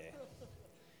to be there.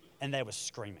 and they were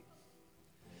screaming.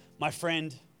 My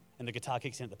friend, and the guitar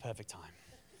kicks in at the perfect time.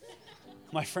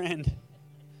 My friend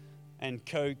and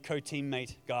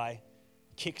co-teammate guy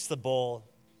kicks the ball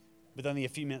with only a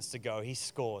few minutes to go. He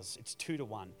scores. It's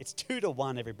 2-1. It's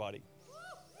 2-1, everybody.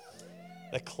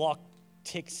 The clock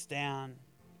ticks down,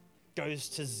 goes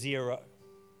to 0.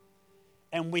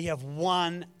 And we have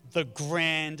won the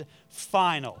grand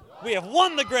final. We have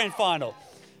won the grand final.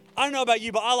 I don't know about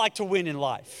you, but I like to win in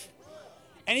life.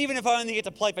 And even if I only get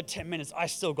to play for 10 minutes, I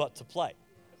still got to play.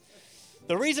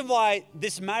 The reason why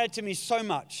this mattered to me so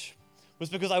much was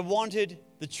because I wanted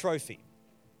the trophy.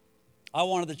 I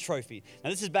wanted the trophy. Now,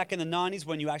 this is back in the 90s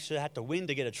when you actually had to win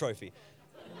to get a trophy.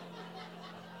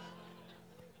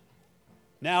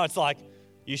 Now it's like,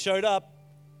 you showed up,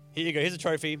 here you go, here's a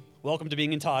trophy, welcome to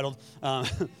being entitled. So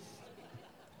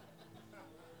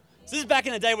this is back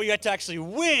in the day where you had to actually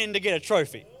win to get a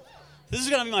trophy. This is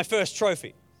going to be my first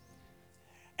trophy.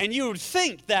 And you would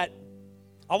think that,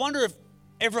 I wonder if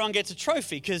everyone gets a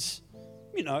trophy because,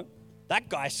 that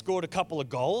guy scored a couple of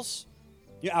goals.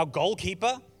 Our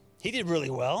goalkeeper, he did really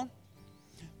well.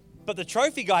 But the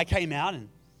trophy guy came out, and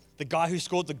the guy who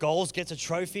scored the goals gets a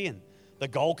trophy, and the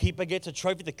goalkeeper gets a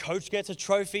trophy, the coach gets a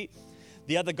trophy.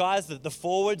 The other guys, the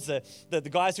forwards, the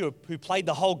guys who played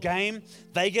the whole game,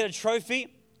 they get a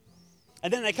trophy.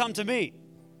 And then they come to me.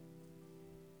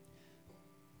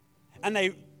 And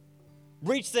they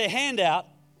reach their hand out,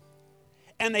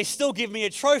 and they still give me a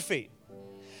trophy.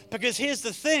 Because here's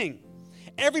the thing.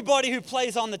 Everybody who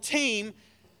plays on the team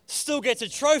still gets a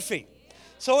trophy.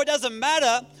 So it doesn't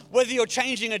matter whether you're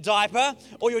changing a diaper,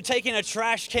 or you're taking a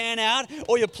trash can out,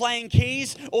 or you're playing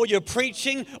keys, or you're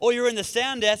preaching, or you're in the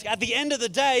sound desk. At the end of the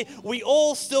day, we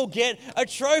all still get a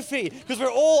trophy because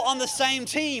we're all on the same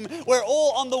team. We're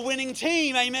all on the winning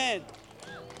team. Amen.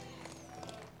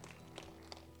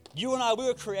 You and I, we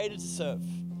were created to serve.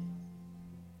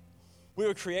 We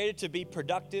were created to be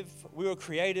productive. We were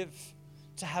created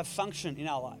to have function in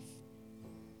our life.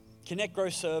 Connect, grow,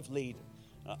 serve, lead.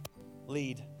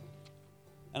 Lead.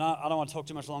 And I don't want to talk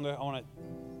too much longer. I want to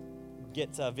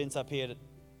get Vince up here to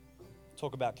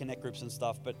talk about connect groups and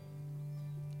stuff. But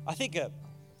I think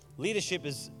leadership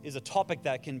is a topic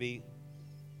that can be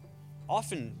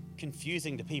often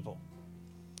confusing to people.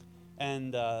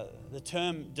 And the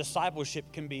term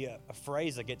discipleship can be a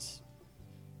phrase that gets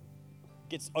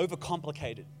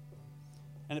overcomplicated.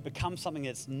 And it becomes something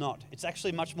that's not. It's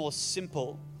actually much more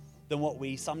simple than what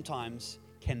we sometimes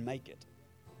can make it.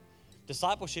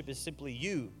 Discipleship is simply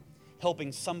you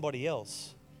helping somebody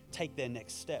else take their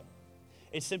next step.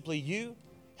 It's simply you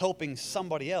helping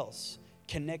somebody else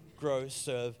connect, grow,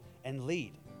 serve, and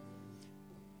lead.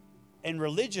 And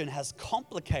religion has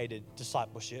complicated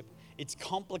discipleship. It's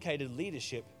complicated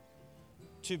leadership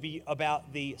to be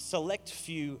about the select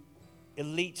few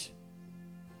elite,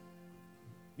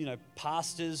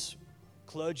 pastors,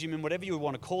 clergymen, whatever you would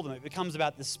want to call them. It becomes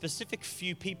about the specific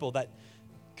few people that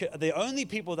the only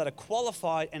people that are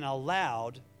qualified and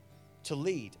allowed to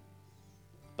lead.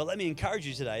 But let me encourage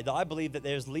you today that I believe that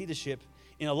there's leadership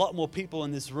in a lot more people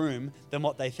in this room than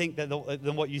what they think than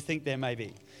what you think there may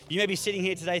be. You may be sitting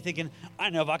here today thinking, I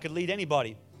don't know if I could lead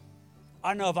anybody. I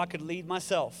don't know if I could lead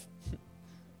myself.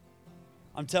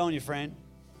 I'm telling you, friend,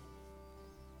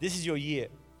 this is your year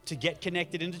to get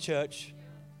connected into church,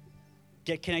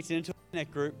 get connected into a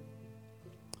connect group,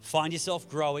 find yourself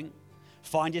growing,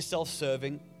 find yourself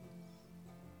serving,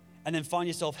 and then find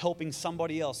yourself helping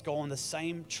somebody else go on the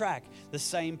same track, the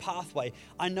same pathway.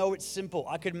 I know it's simple.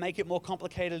 I could make it more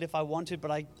complicated if I wanted,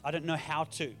 but I don't know how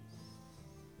to.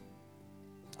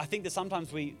 I think that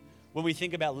sometimes when we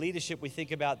think about leadership, we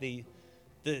think about the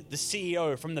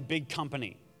CEO from the big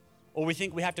company, or we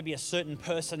think we have to be a certain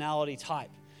personality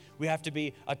type. We have to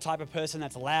be a type of person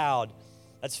that's loud,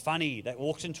 that's funny, that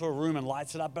walks into a room and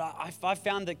lights it up. But I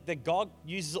found that God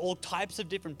uses all types of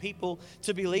different people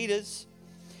to be leaders.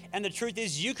 And the truth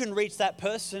is, you can reach that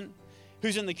person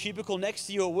who's in the cubicle next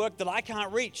to you at work that I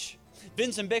can't reach.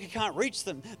 Vince and Becca can't reach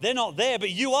them. They're not there, but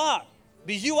you are.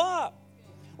 But you are.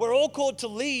 We're all called to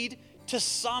lead to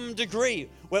some degree.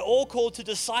 We're all called to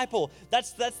disciple.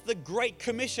 That's the Great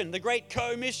Commission, the Great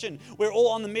Co-mission. We're all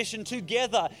on the mission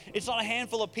together. It's not a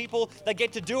handful of people that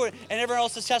get to do it and everyone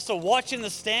else just has to watch in the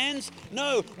stands.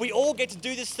 No, we all get to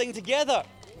do this thing together.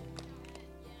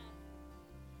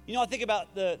 I think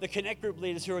about the Connect Group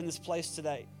leaders who are in this place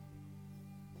today.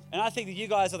 And I think that you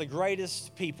guys are the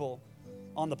greatest people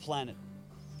on the planet.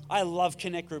 I love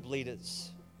Connect Group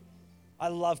leaders.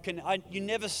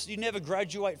 You never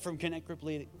graduate from Connect Group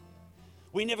leading.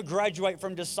 We never graduate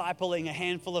from discipling a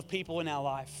handful of people in our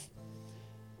life.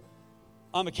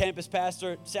 I'm a campus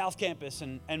pastor at South Campus,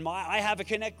 and I have a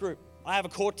connect group. I have a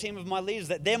core team of my leaders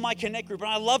that they're my connect group, and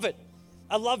I love it.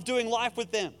 I love doing life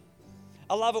with them.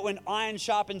 I love it when iron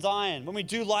sharpens iron, when we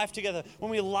do life together,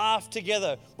 when we laugh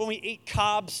together, when we eat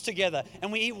carbs together,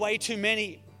 and we eat way too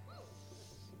many.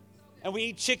 And we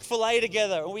eat Chick-fil-A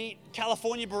together, and we eat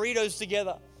California burritos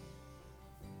together.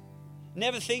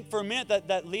 Never think for a minute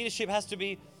that leadership has to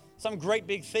be some great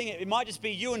big thing. It might just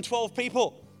be you and 12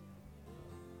 people.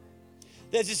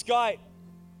 There's this guy,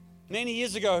 many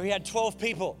years ago, who had 12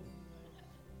 people.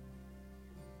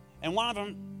 And one of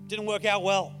them didn't work out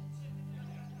well.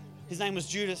 His name was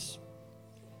Judas.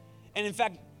 And in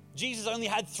fact, Jesus only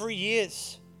had 3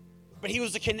 years, but he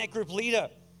was a connect group leader.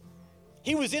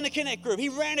 He was in a connect group. He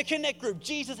ran a connect group.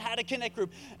 Jesus had a connect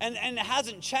group. And it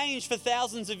hasn't changed for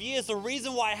thousands of years. The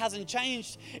reason why it hasn't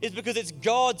changed is because it's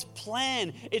God's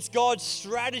plan. It's God's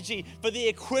strategy for the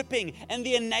equipping and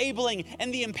the enabling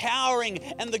and the empowering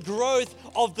and the growth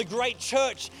of the great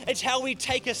church. It's how we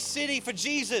take a city for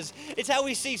Jesus. It's how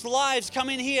we see lives come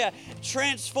in here,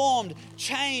 transformed,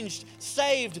 changed,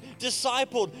 saved,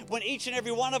 discipled, when each and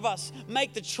every one of us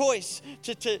make the choice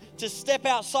to step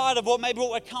outside of what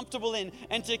we're comfortable in,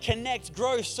 and to connect,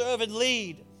 grow, serve, and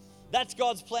lead. That's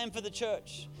God's plan for the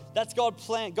church. That's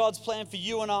God's plan for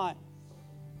you and I.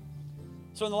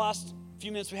 So in the last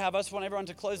few minutes we have, I just want everyone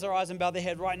to close their eyes and bow their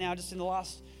head right now, just in the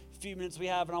last few minutes we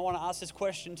have. And I want to ask this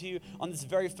question to you on this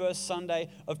very first Sunday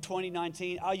of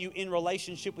 2019. Are you in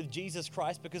relationship with Jesus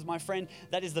Christ? Because my friend,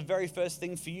 that is the very first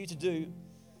thing for you to do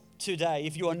today.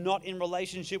 If you are not in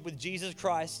relationship with Jesus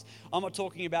Christ, I'm not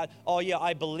talking about, oh yeah,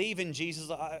 I believe in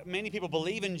Jesus. Many people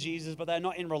believe in Jesus, but they're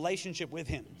not in relationship with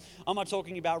him. I'm not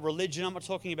talking about religion. I'm not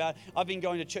talking about, I've been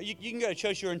going to church. You can go to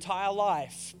church your entire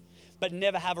life, but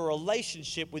never have a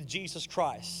relationship with Jesus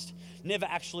Christ. Never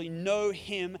actually know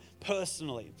him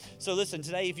personally. So listen,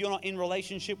 today, if you're not in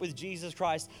relationship with Jesus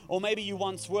Christ, or maybe you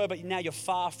once were, but now you're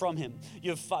far from him,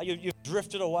 you've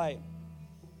drifted away.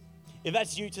 If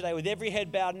that's you today, with every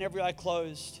head bowed and every eye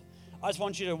closed, I just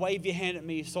want you to wave your hand at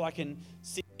me so I can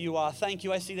see who you are. Thank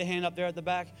you. I see the hand up there at the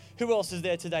back. Who else is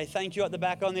there today? Thank you at the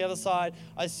back on the other side.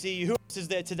 I see you. Who else is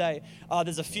there today?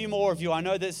 There's a few more of you. I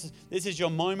know this is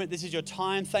your moment. This is your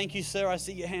time. Thank you, sir. I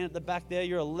see your hand at the back there.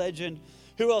 You're a legend.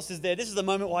 Who else is there? This is the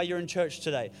moment why you're in church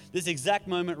today. This exact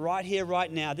moment right here,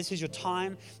 right now. This is your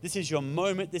time. This is your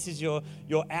moment. This is your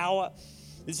hour.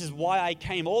 This is why I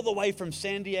came all the way from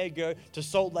San Diego to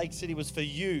Salt Lake City, was for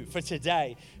you, for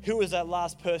today. Who was that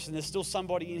last person? There's still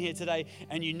somebody in here today,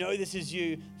 and you know this is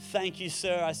you. Thank you,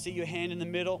 sir. I see your hand in the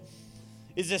middle.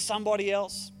 Is there somebody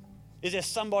else? Is there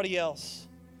somebody else?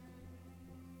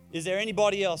 Is there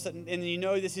anybody else and you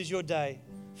know this is your day?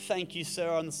 Thank you, sir.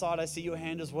 On the side, I see your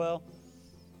hand as well.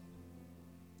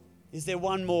 Is there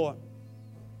one more?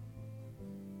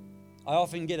 I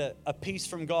often get a peace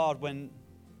from God when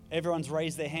everyone's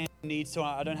raised their hand and needs to.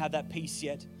 I don't have that peace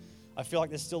yet. I feel like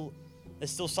there's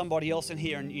still somebody else in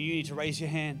here, and you need to raise your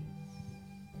hand.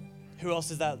 Who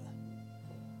else is that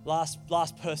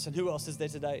last person? Who else is there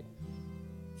today?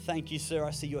 Thank you, sir.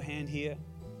 I see your hand here.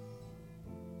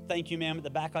 Thank you, ma'am, at the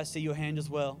back. I see your hand as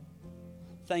well.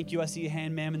 Thank you. I see your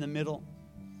hand, ma'am, in the middle.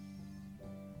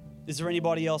 Is there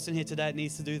anybody else in here today that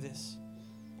needs to do this?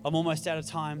 I'm almost out of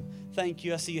time. Thank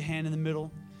you. I see your hand in the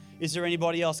middle. Is there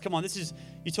anybody else? Come on,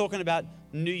 you're talking about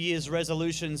New Year's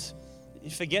resolutions.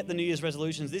 Forget the New Year's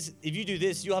resolutions. If you do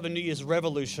this, you'll have a New Year's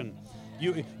revolution.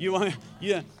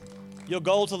 Your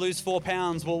goal to lose 4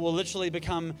 pounds will literally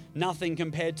become nothing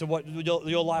compared to what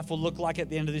your life will look like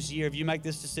at the end of this year if you make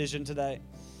this decision today.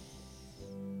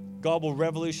 God will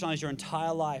revolutionize your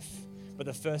entire life, but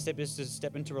the first step is to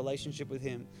step into relationship with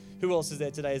him. Who else is there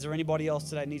today? Is there anybody else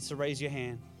today that needs to raise your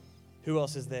hand? Who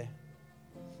else is there?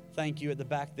 Thank you at the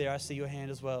back there. I see your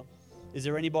hand as well. Is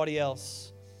there anybody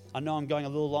else? I know I'm going a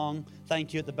little long.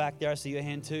 Thank you at the back there. I see your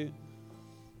hand too.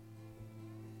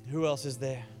 Who else is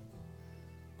there?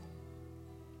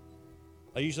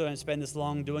 I usually don't spend this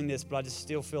long doing this, but I just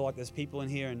still feel like there's people in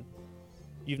here, and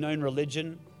you've known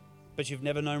religion, but you've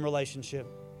never known relationship.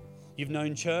 You've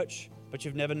known church, but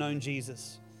you've never known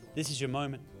Jesus. This is your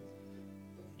moment.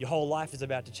 Your whole life is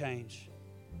about to change.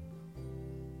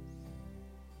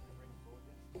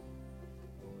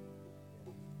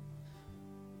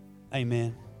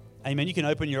 Amen. Amen. You can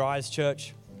open your eyes,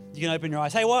 church. You can open your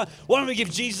eyes. Hey, why don't we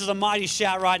give Jesus a mighty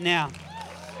shout right now?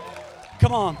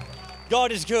 Come on.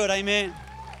 God is good. Amen.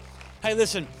 Hey,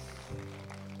 listen.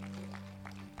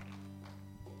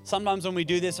 Sometimes when we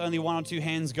do this, only 1 or 2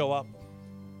 hands go up.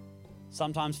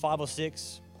 Sometimes 5 or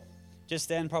 6. Just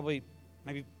then, probably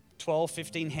maybe 12,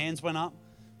 15 hands went up.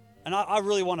 And I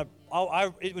really want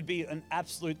to, it would be an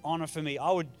absolute honor for me.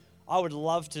 I I would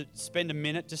love to spend a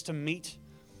minute just to meet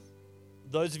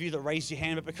those of you that raised your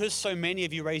hand. But because so many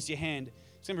of you raised your hand,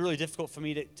 it's going to be really difficult for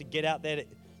me to get out there to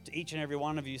each and every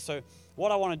one of you. So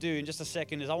what I want to do in just a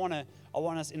second is I want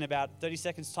us in about 30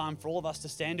 seconds time for all of us to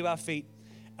stand to our feet,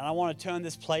 and I want to turn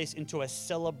this place into a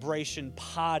celebration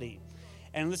party.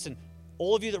 And listen,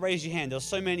 all of you that raised your hand, there's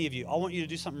so many of you, I want you to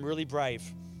do something really brave.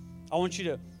 I'm going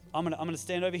to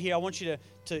stand over here. I want you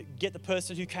to get the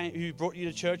person who brought you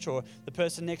to church, or the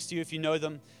person next to you if you know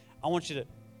them. I want you to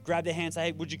grab their hand and say,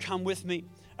 hey, would you come with me?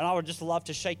 And I would just love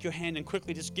to shake your hand and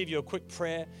quickly just give you a quick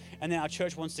prayer. And then our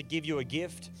church wants to give you a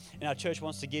gift, and our church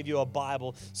wants to give you a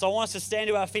Bible. So I want us to stand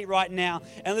to our feet right now.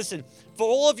 And listen, for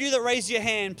all of you that raised your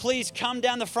hand, please come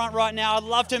down the front right now. I'd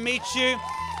love to meet you.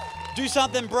 Do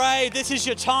something brave. This is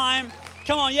your time.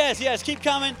 Come on, yes, keep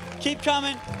coming.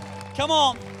 Come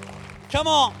on. Come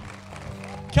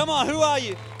on, who are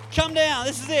you? Come down,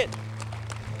 this is it.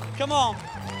 Come on.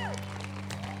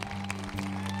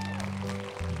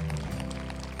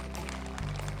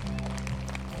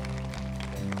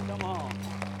 Come on.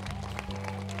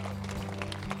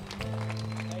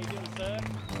 How you doing, sir?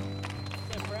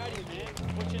 So proud of you, man.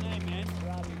 What's your name, man?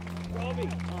 Robbie.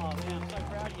 Oh, man, I'm so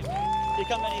proud of you, man. Here,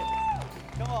 come down here.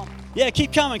 Come on. Yeah,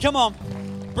 keep coming, come on.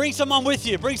 Bring someone with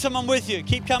you.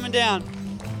 Keep coming down.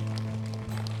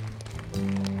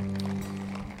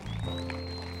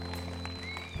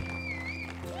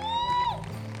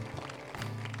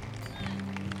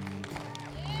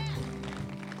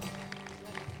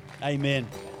 Amen.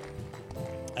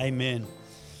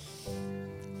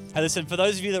 Hey, listen, for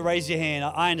those of you that raise your hand,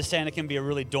 I understand it can be a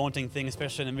really daunting thing,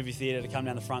 especially in a movie theater, to come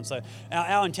down the front. So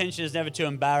our intention is never to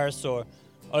embarrass or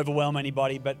overwhelm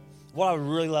anybody, but what I would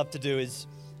really love to do is,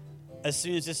 as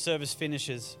soon as this service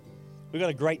finishes, we've got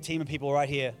a great team of people right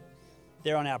here.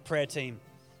 They're on our prayer team,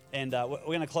 and we're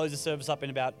going to close the service up in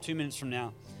about 2 minutes from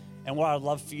now. And what I'd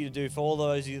love for you to do, for all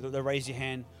those of you that raise your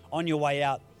hand, on your way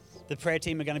out, the prayer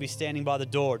team are going to be standing by the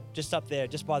door, just up there,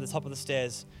 just by the top of the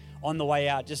stairs. On the way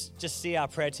out, just see our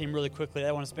prayer team really quickly.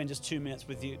 They want to spend just 2 minutes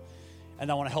with you, and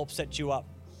they want to help set you up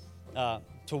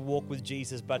to walk with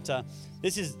Jesus. But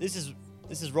this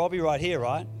is Robbie right here,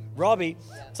 right? Robbie.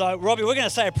 So Robbie, we're going to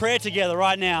say a prayer together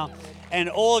right now, and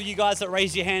all of you guys that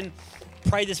raise your hand,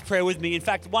 pray this prayer with me. In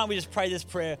fact, why don't we just pray this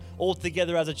prayer all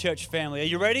together as a church family? Are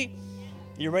you ready?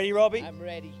 You ready, Robbie? I'm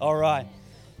ready. All right.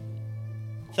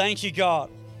 Thank you, God,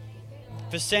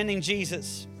 for sending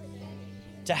Jesus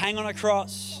to hang on a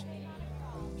cross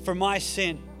for my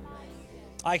sin.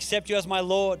 I accept you as my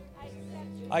Lord.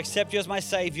 I accept you as my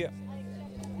Savior.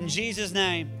 In Jesus'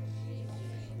 name,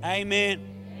 amen.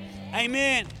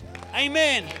 Amen.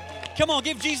 Amen. Come on,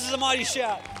 give Jesus a mighty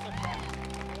shout.